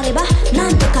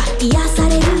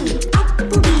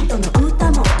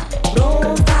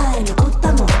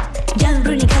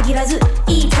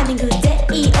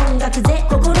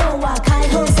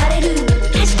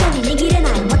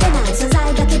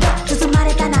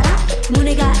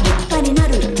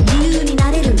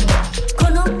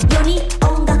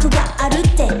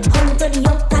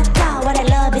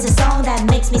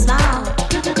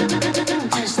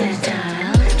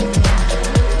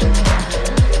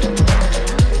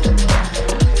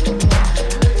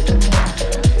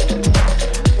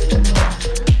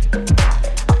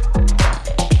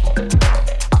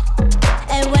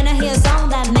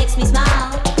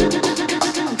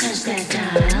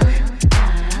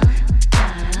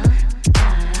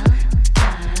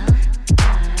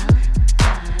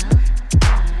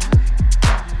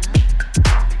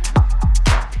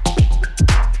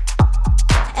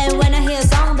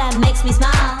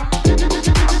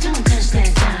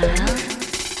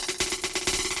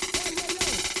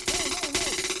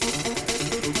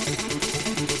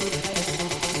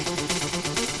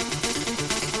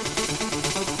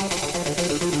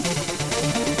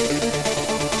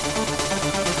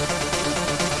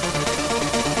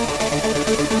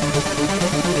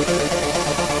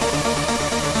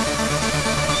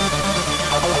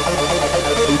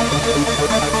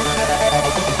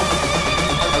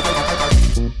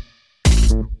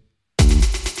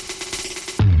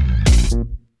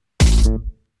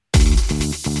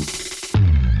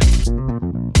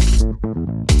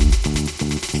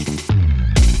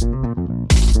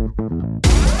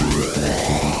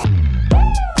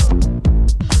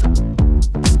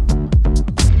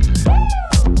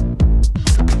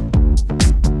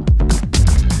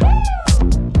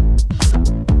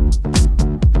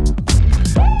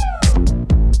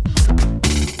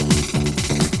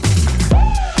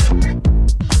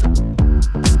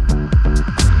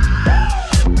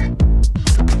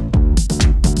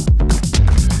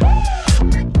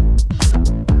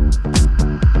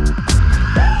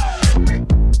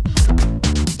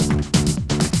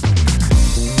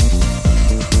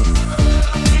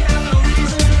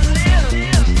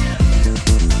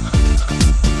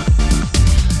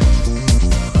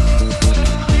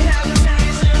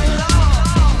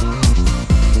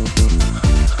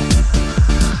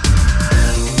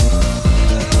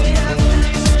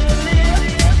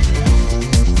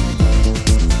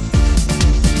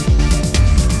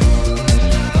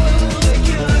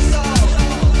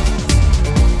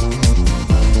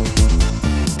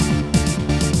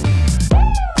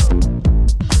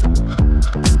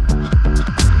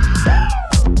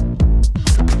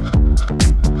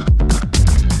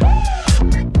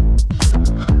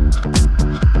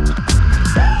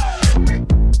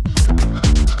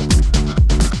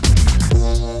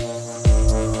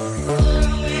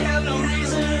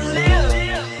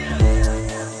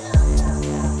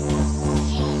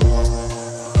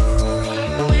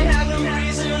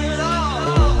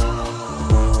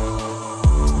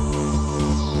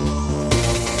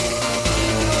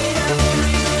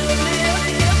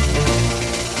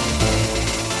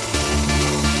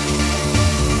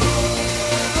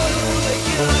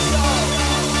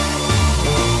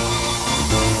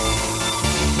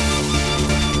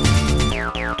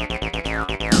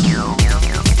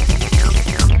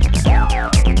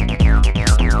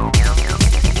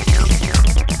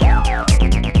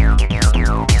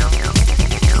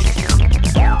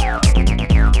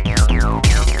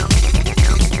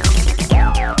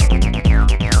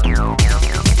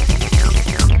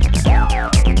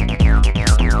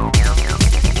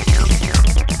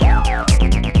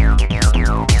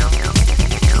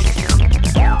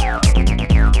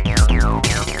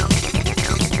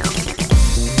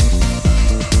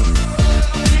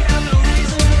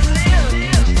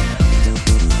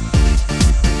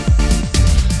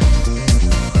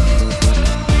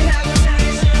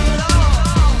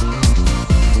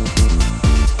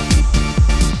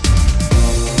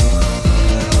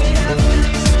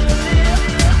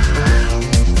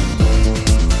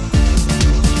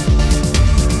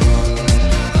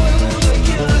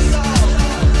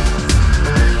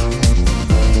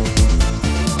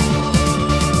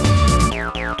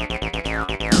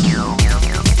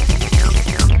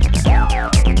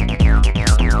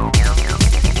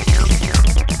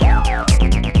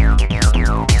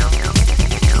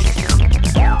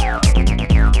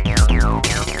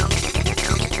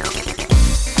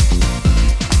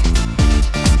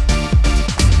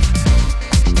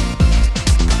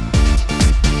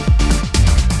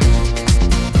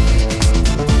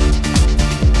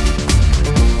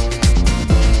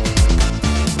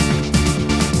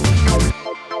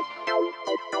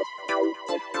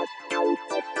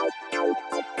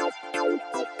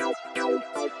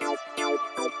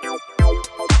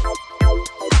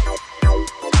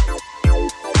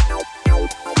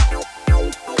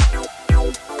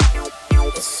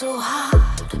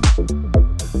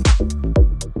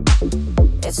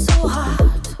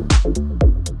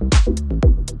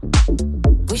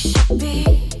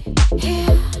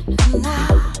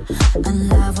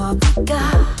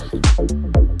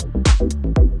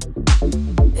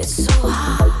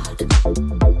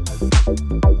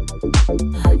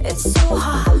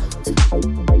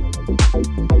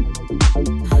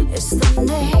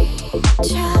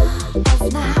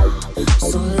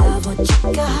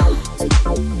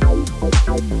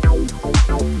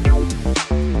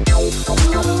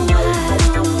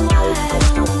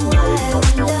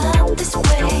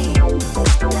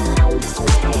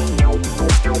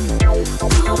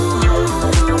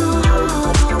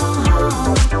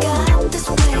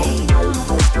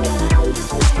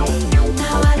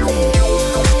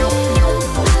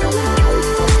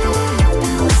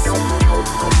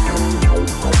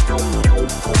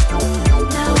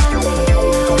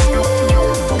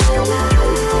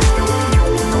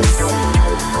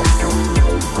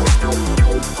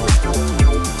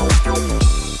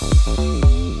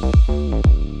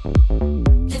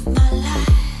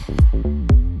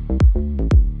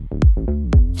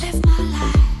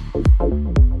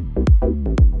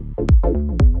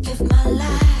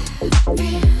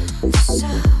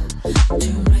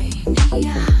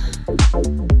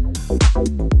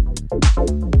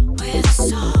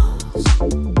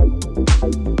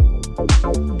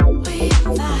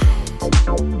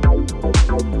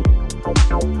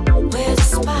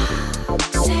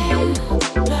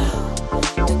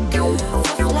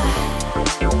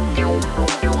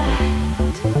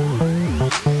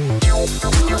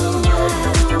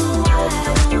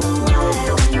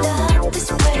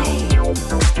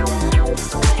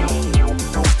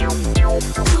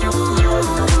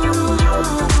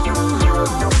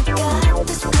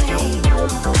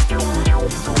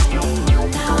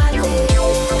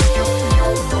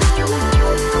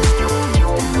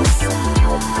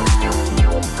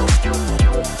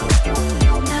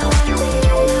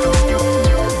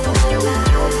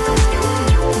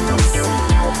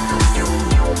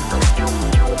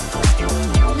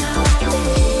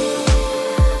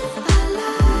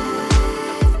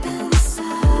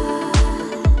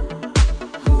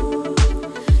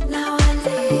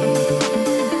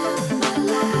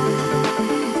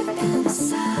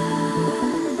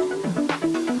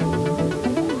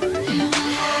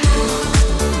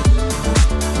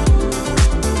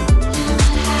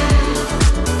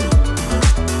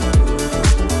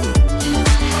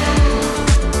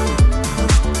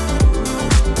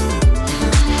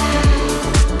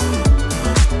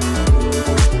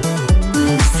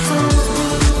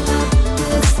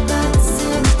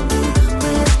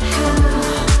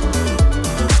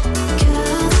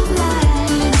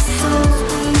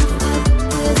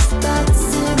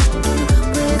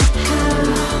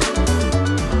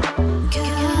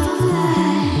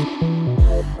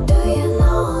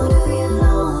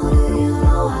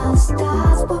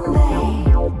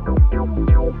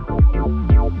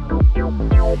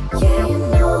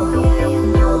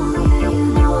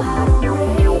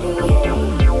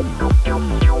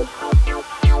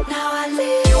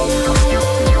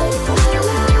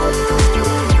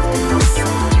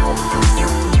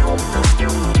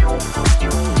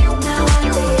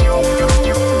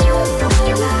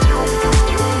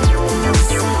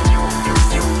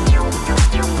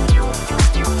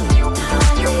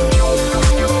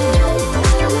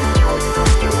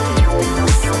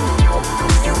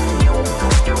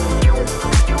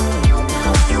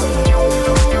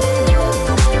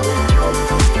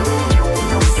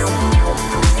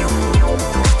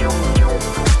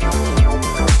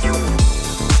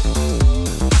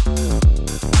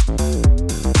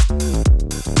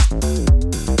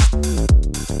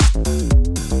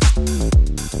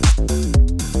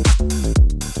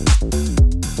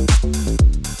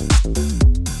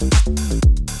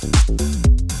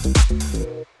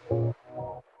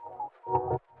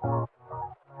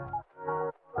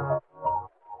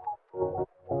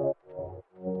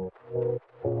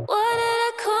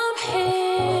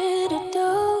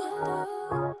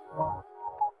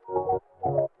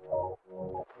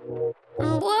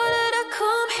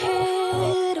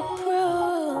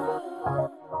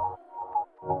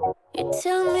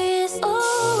Tell me it's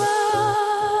alright.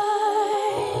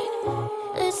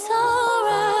 It's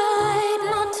alright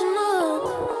not to know.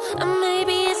 And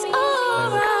maybe it's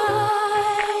alright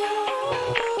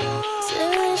to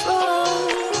it's wrong.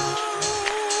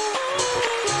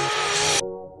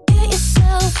 Get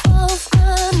yourself off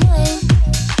my mind,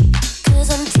 'cause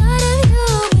I'm tired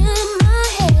of you in my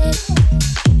head.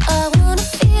 I wanna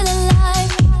feel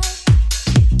alive,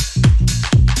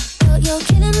 but you're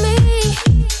killing me.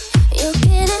 You're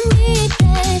killing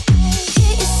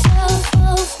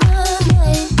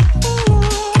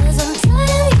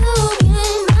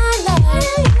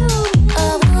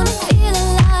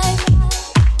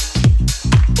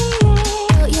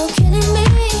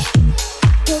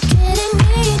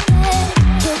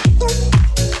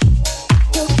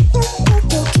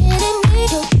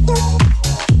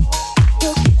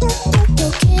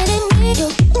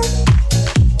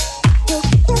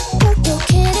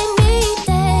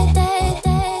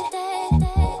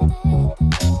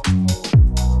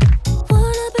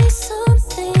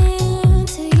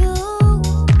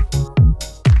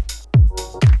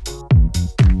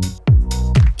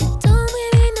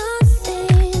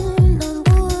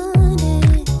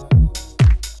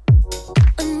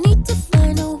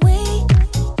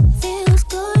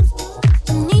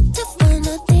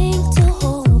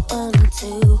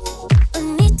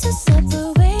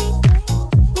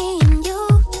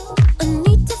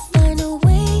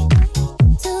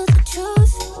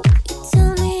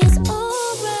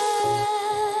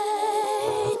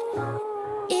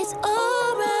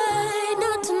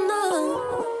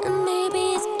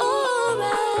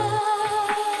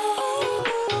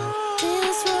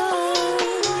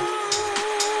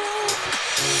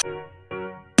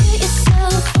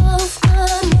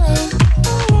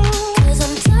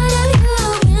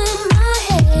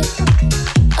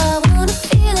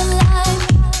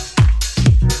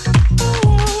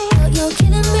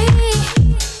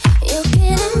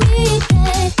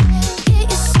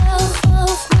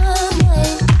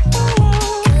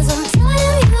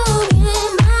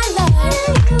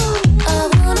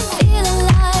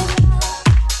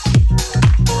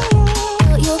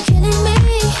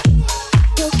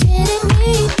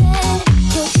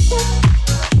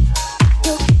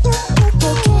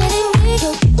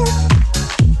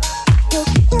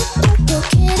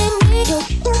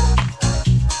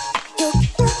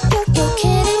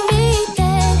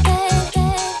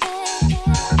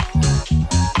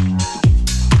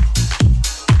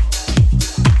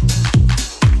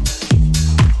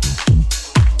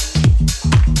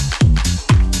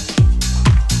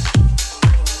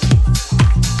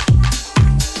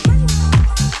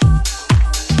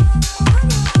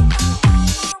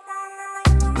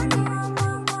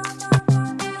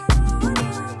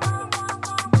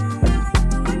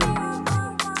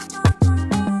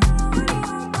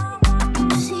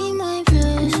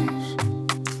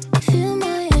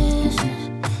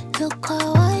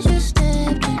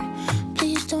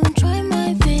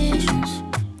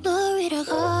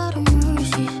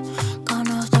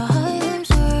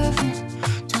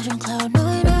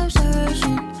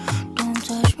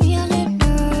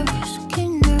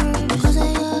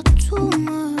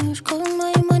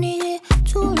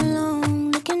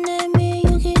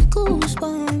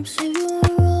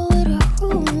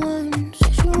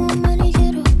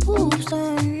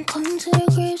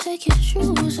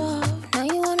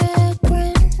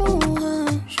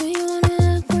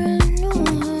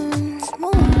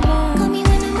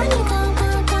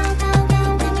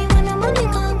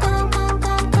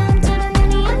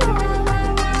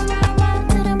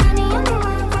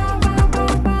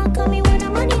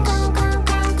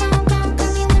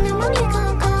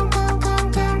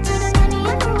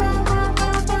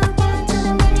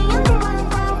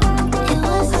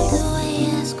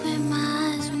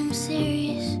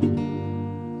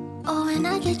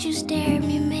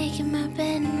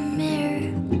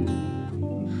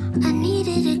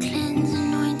need a cleanse,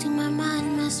 anointing my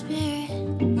mind, my spirit.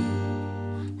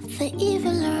 The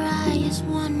evil Arias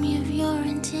warn me of your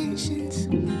intentions.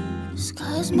 Just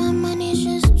cause my money's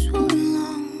just too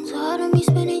long. So hard on me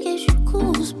spending gives you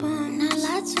goosebumps. Now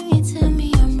lie to me, tell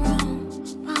me I'm wrong.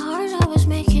 My heart I was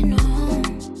making a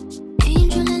home.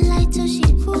 Angel and light till she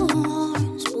grew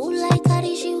warm. Spool like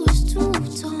Gotti, she was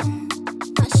two-tone.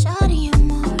 My shawty and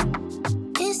more.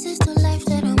 Is this the life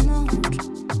that I'm on?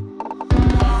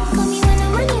 Call me when the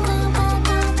money come, come,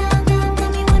 come, come, come. Call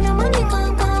me when the money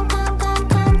come, come, come, come,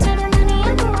 come. To the money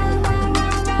I'm run, run, run,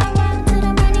 run, run. To the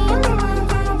money I'm run,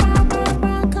 run, run, run,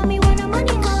 run. Call me when the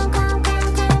money come, come, come,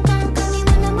 come, come. Call me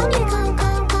when the money come,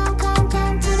 come, come, come,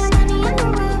 come. To the money I'm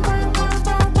run, run, run, run,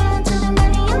 run. To the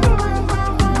money I'm run, run,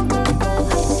 run, run, run.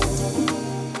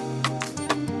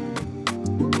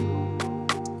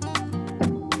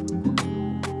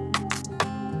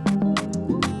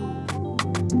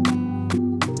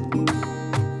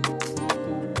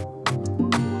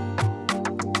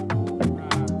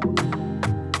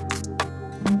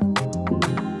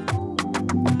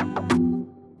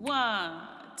 1,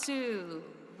 2,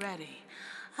 ready.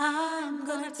 I'm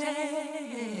gonna take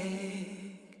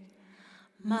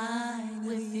mine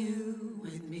with you,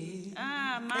 with me.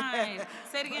 Mine.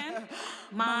 Say it again.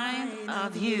 Mine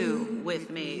of you with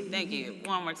me. Thank you.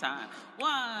 One more time.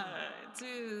 1,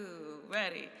 2,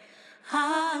 ready.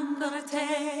 I'm gonna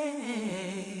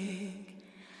take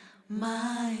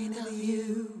mine of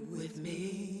you with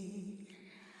me.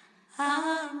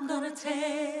 I'm gonna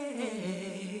take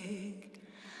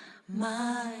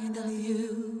mine of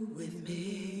you with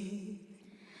me.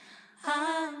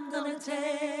 I'm gonna take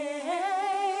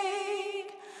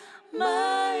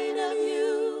mine of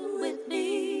you with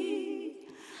me.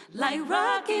 Like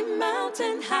Rocky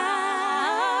Mountain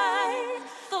High,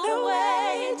 the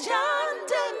way John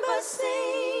Denver sings.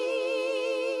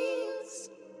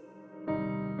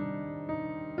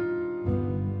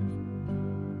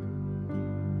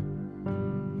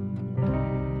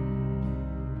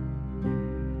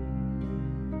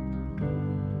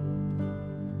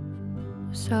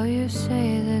 So you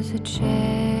say there's a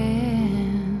chance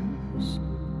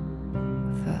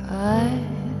for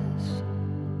us.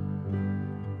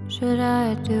 Should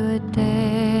I do a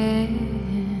dance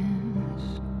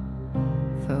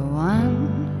for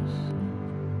once?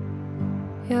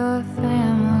 You're a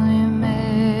family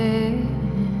man,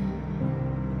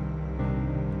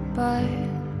 but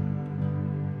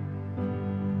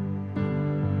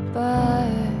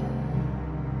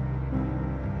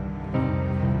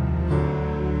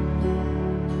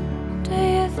do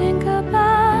you think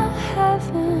about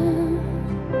heaven?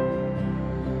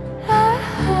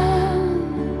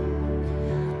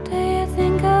 Do you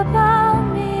think about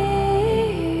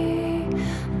me?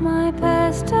 My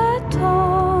pastor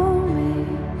told me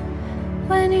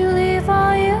when you leave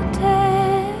all you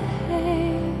take,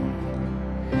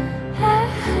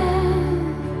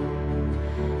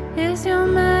 is your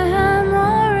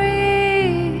memory,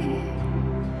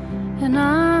 and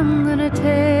I'm gonna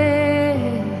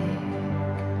take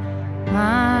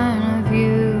mine of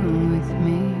you with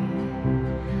me.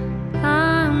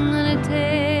 I'm gonna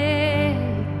take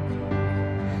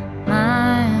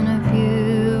mine of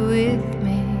you with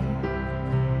me.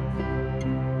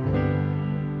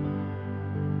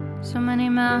 So many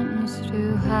mountains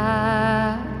too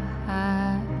high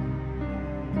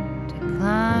to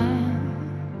climb,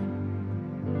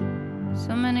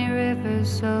 so many rivers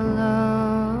so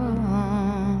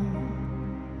long,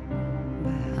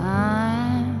 but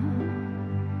I'm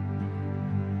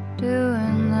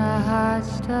doing the hard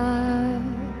stuff.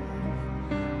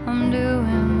 I'm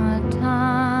doing my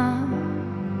time.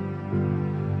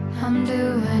 I'm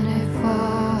doing it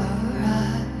for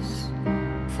us,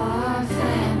 for our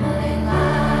family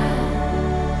life.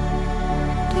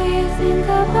 Do you think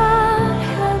about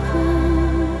heaven?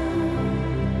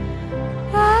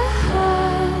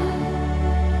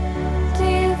 Do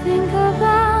you think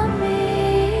about me?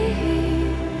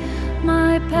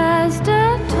 My pastor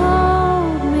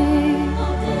told me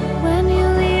when you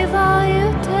leave all you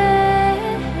take,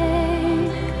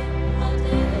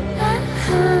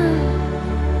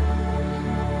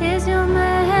 is your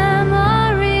memories,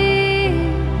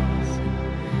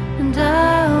 and I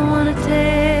wanna take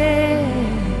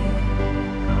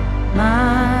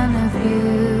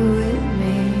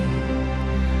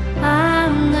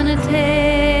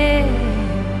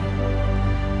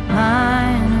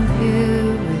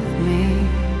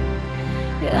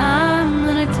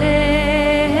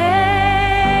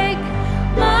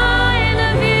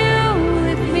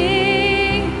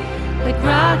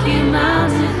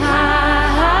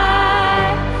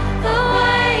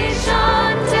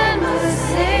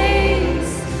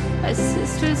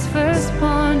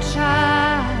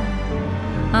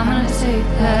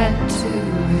take that too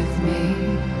with me.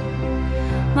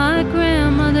 My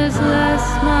grandmother's last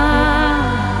smile,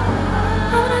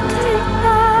 I wanna take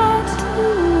that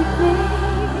too with me.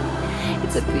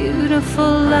 It's a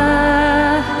beautiful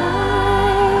life.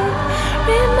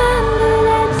 Remember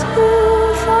that too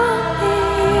for me.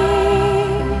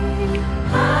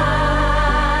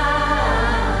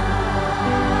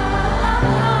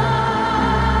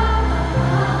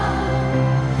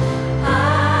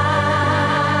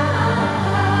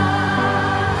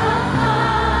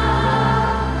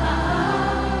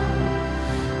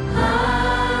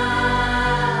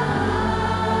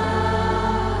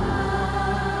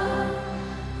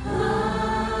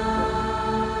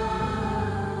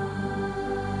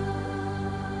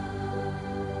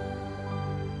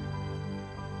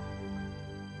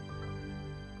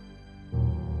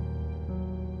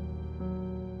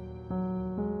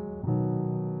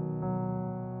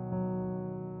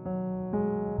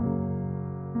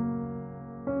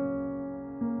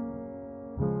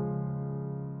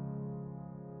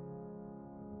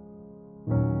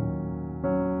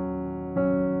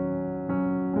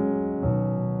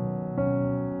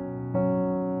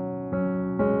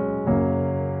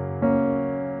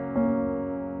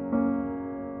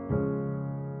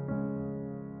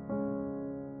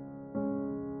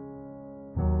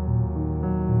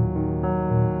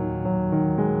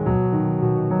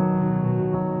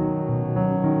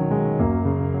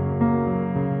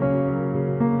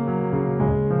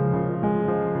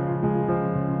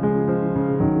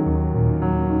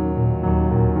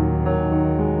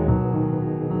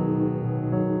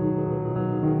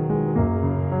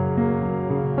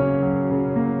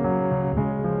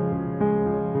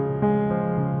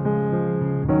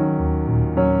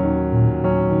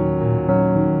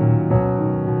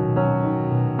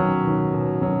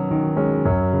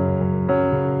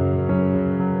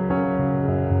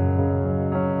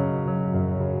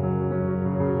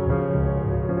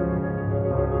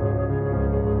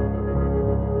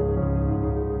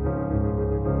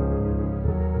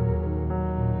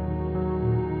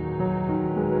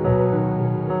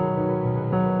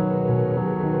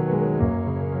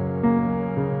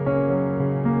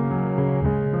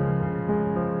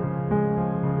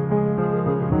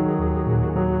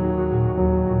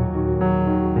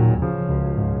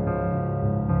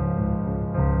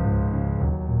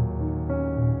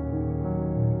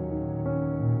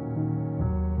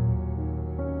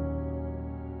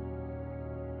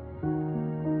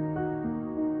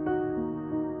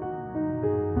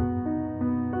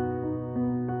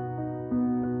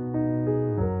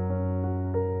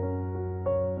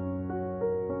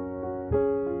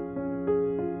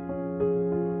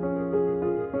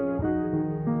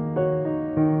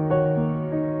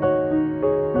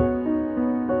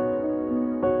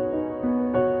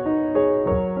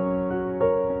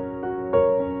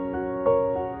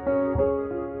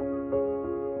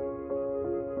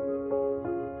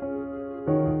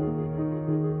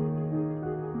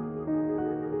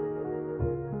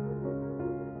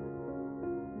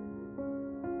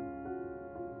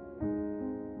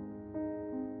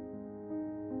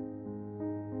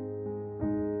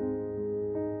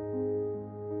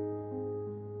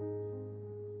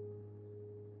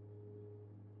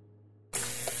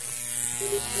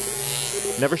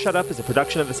 Never Shut Up is a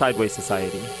production of the Sideways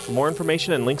Society. For more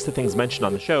information and links to things mentioned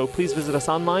on the show, please visit us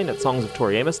online at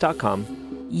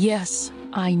songsoftoriamos.com. Yes,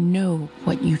 I know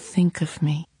what you think of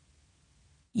me.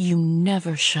 You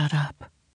never shut up.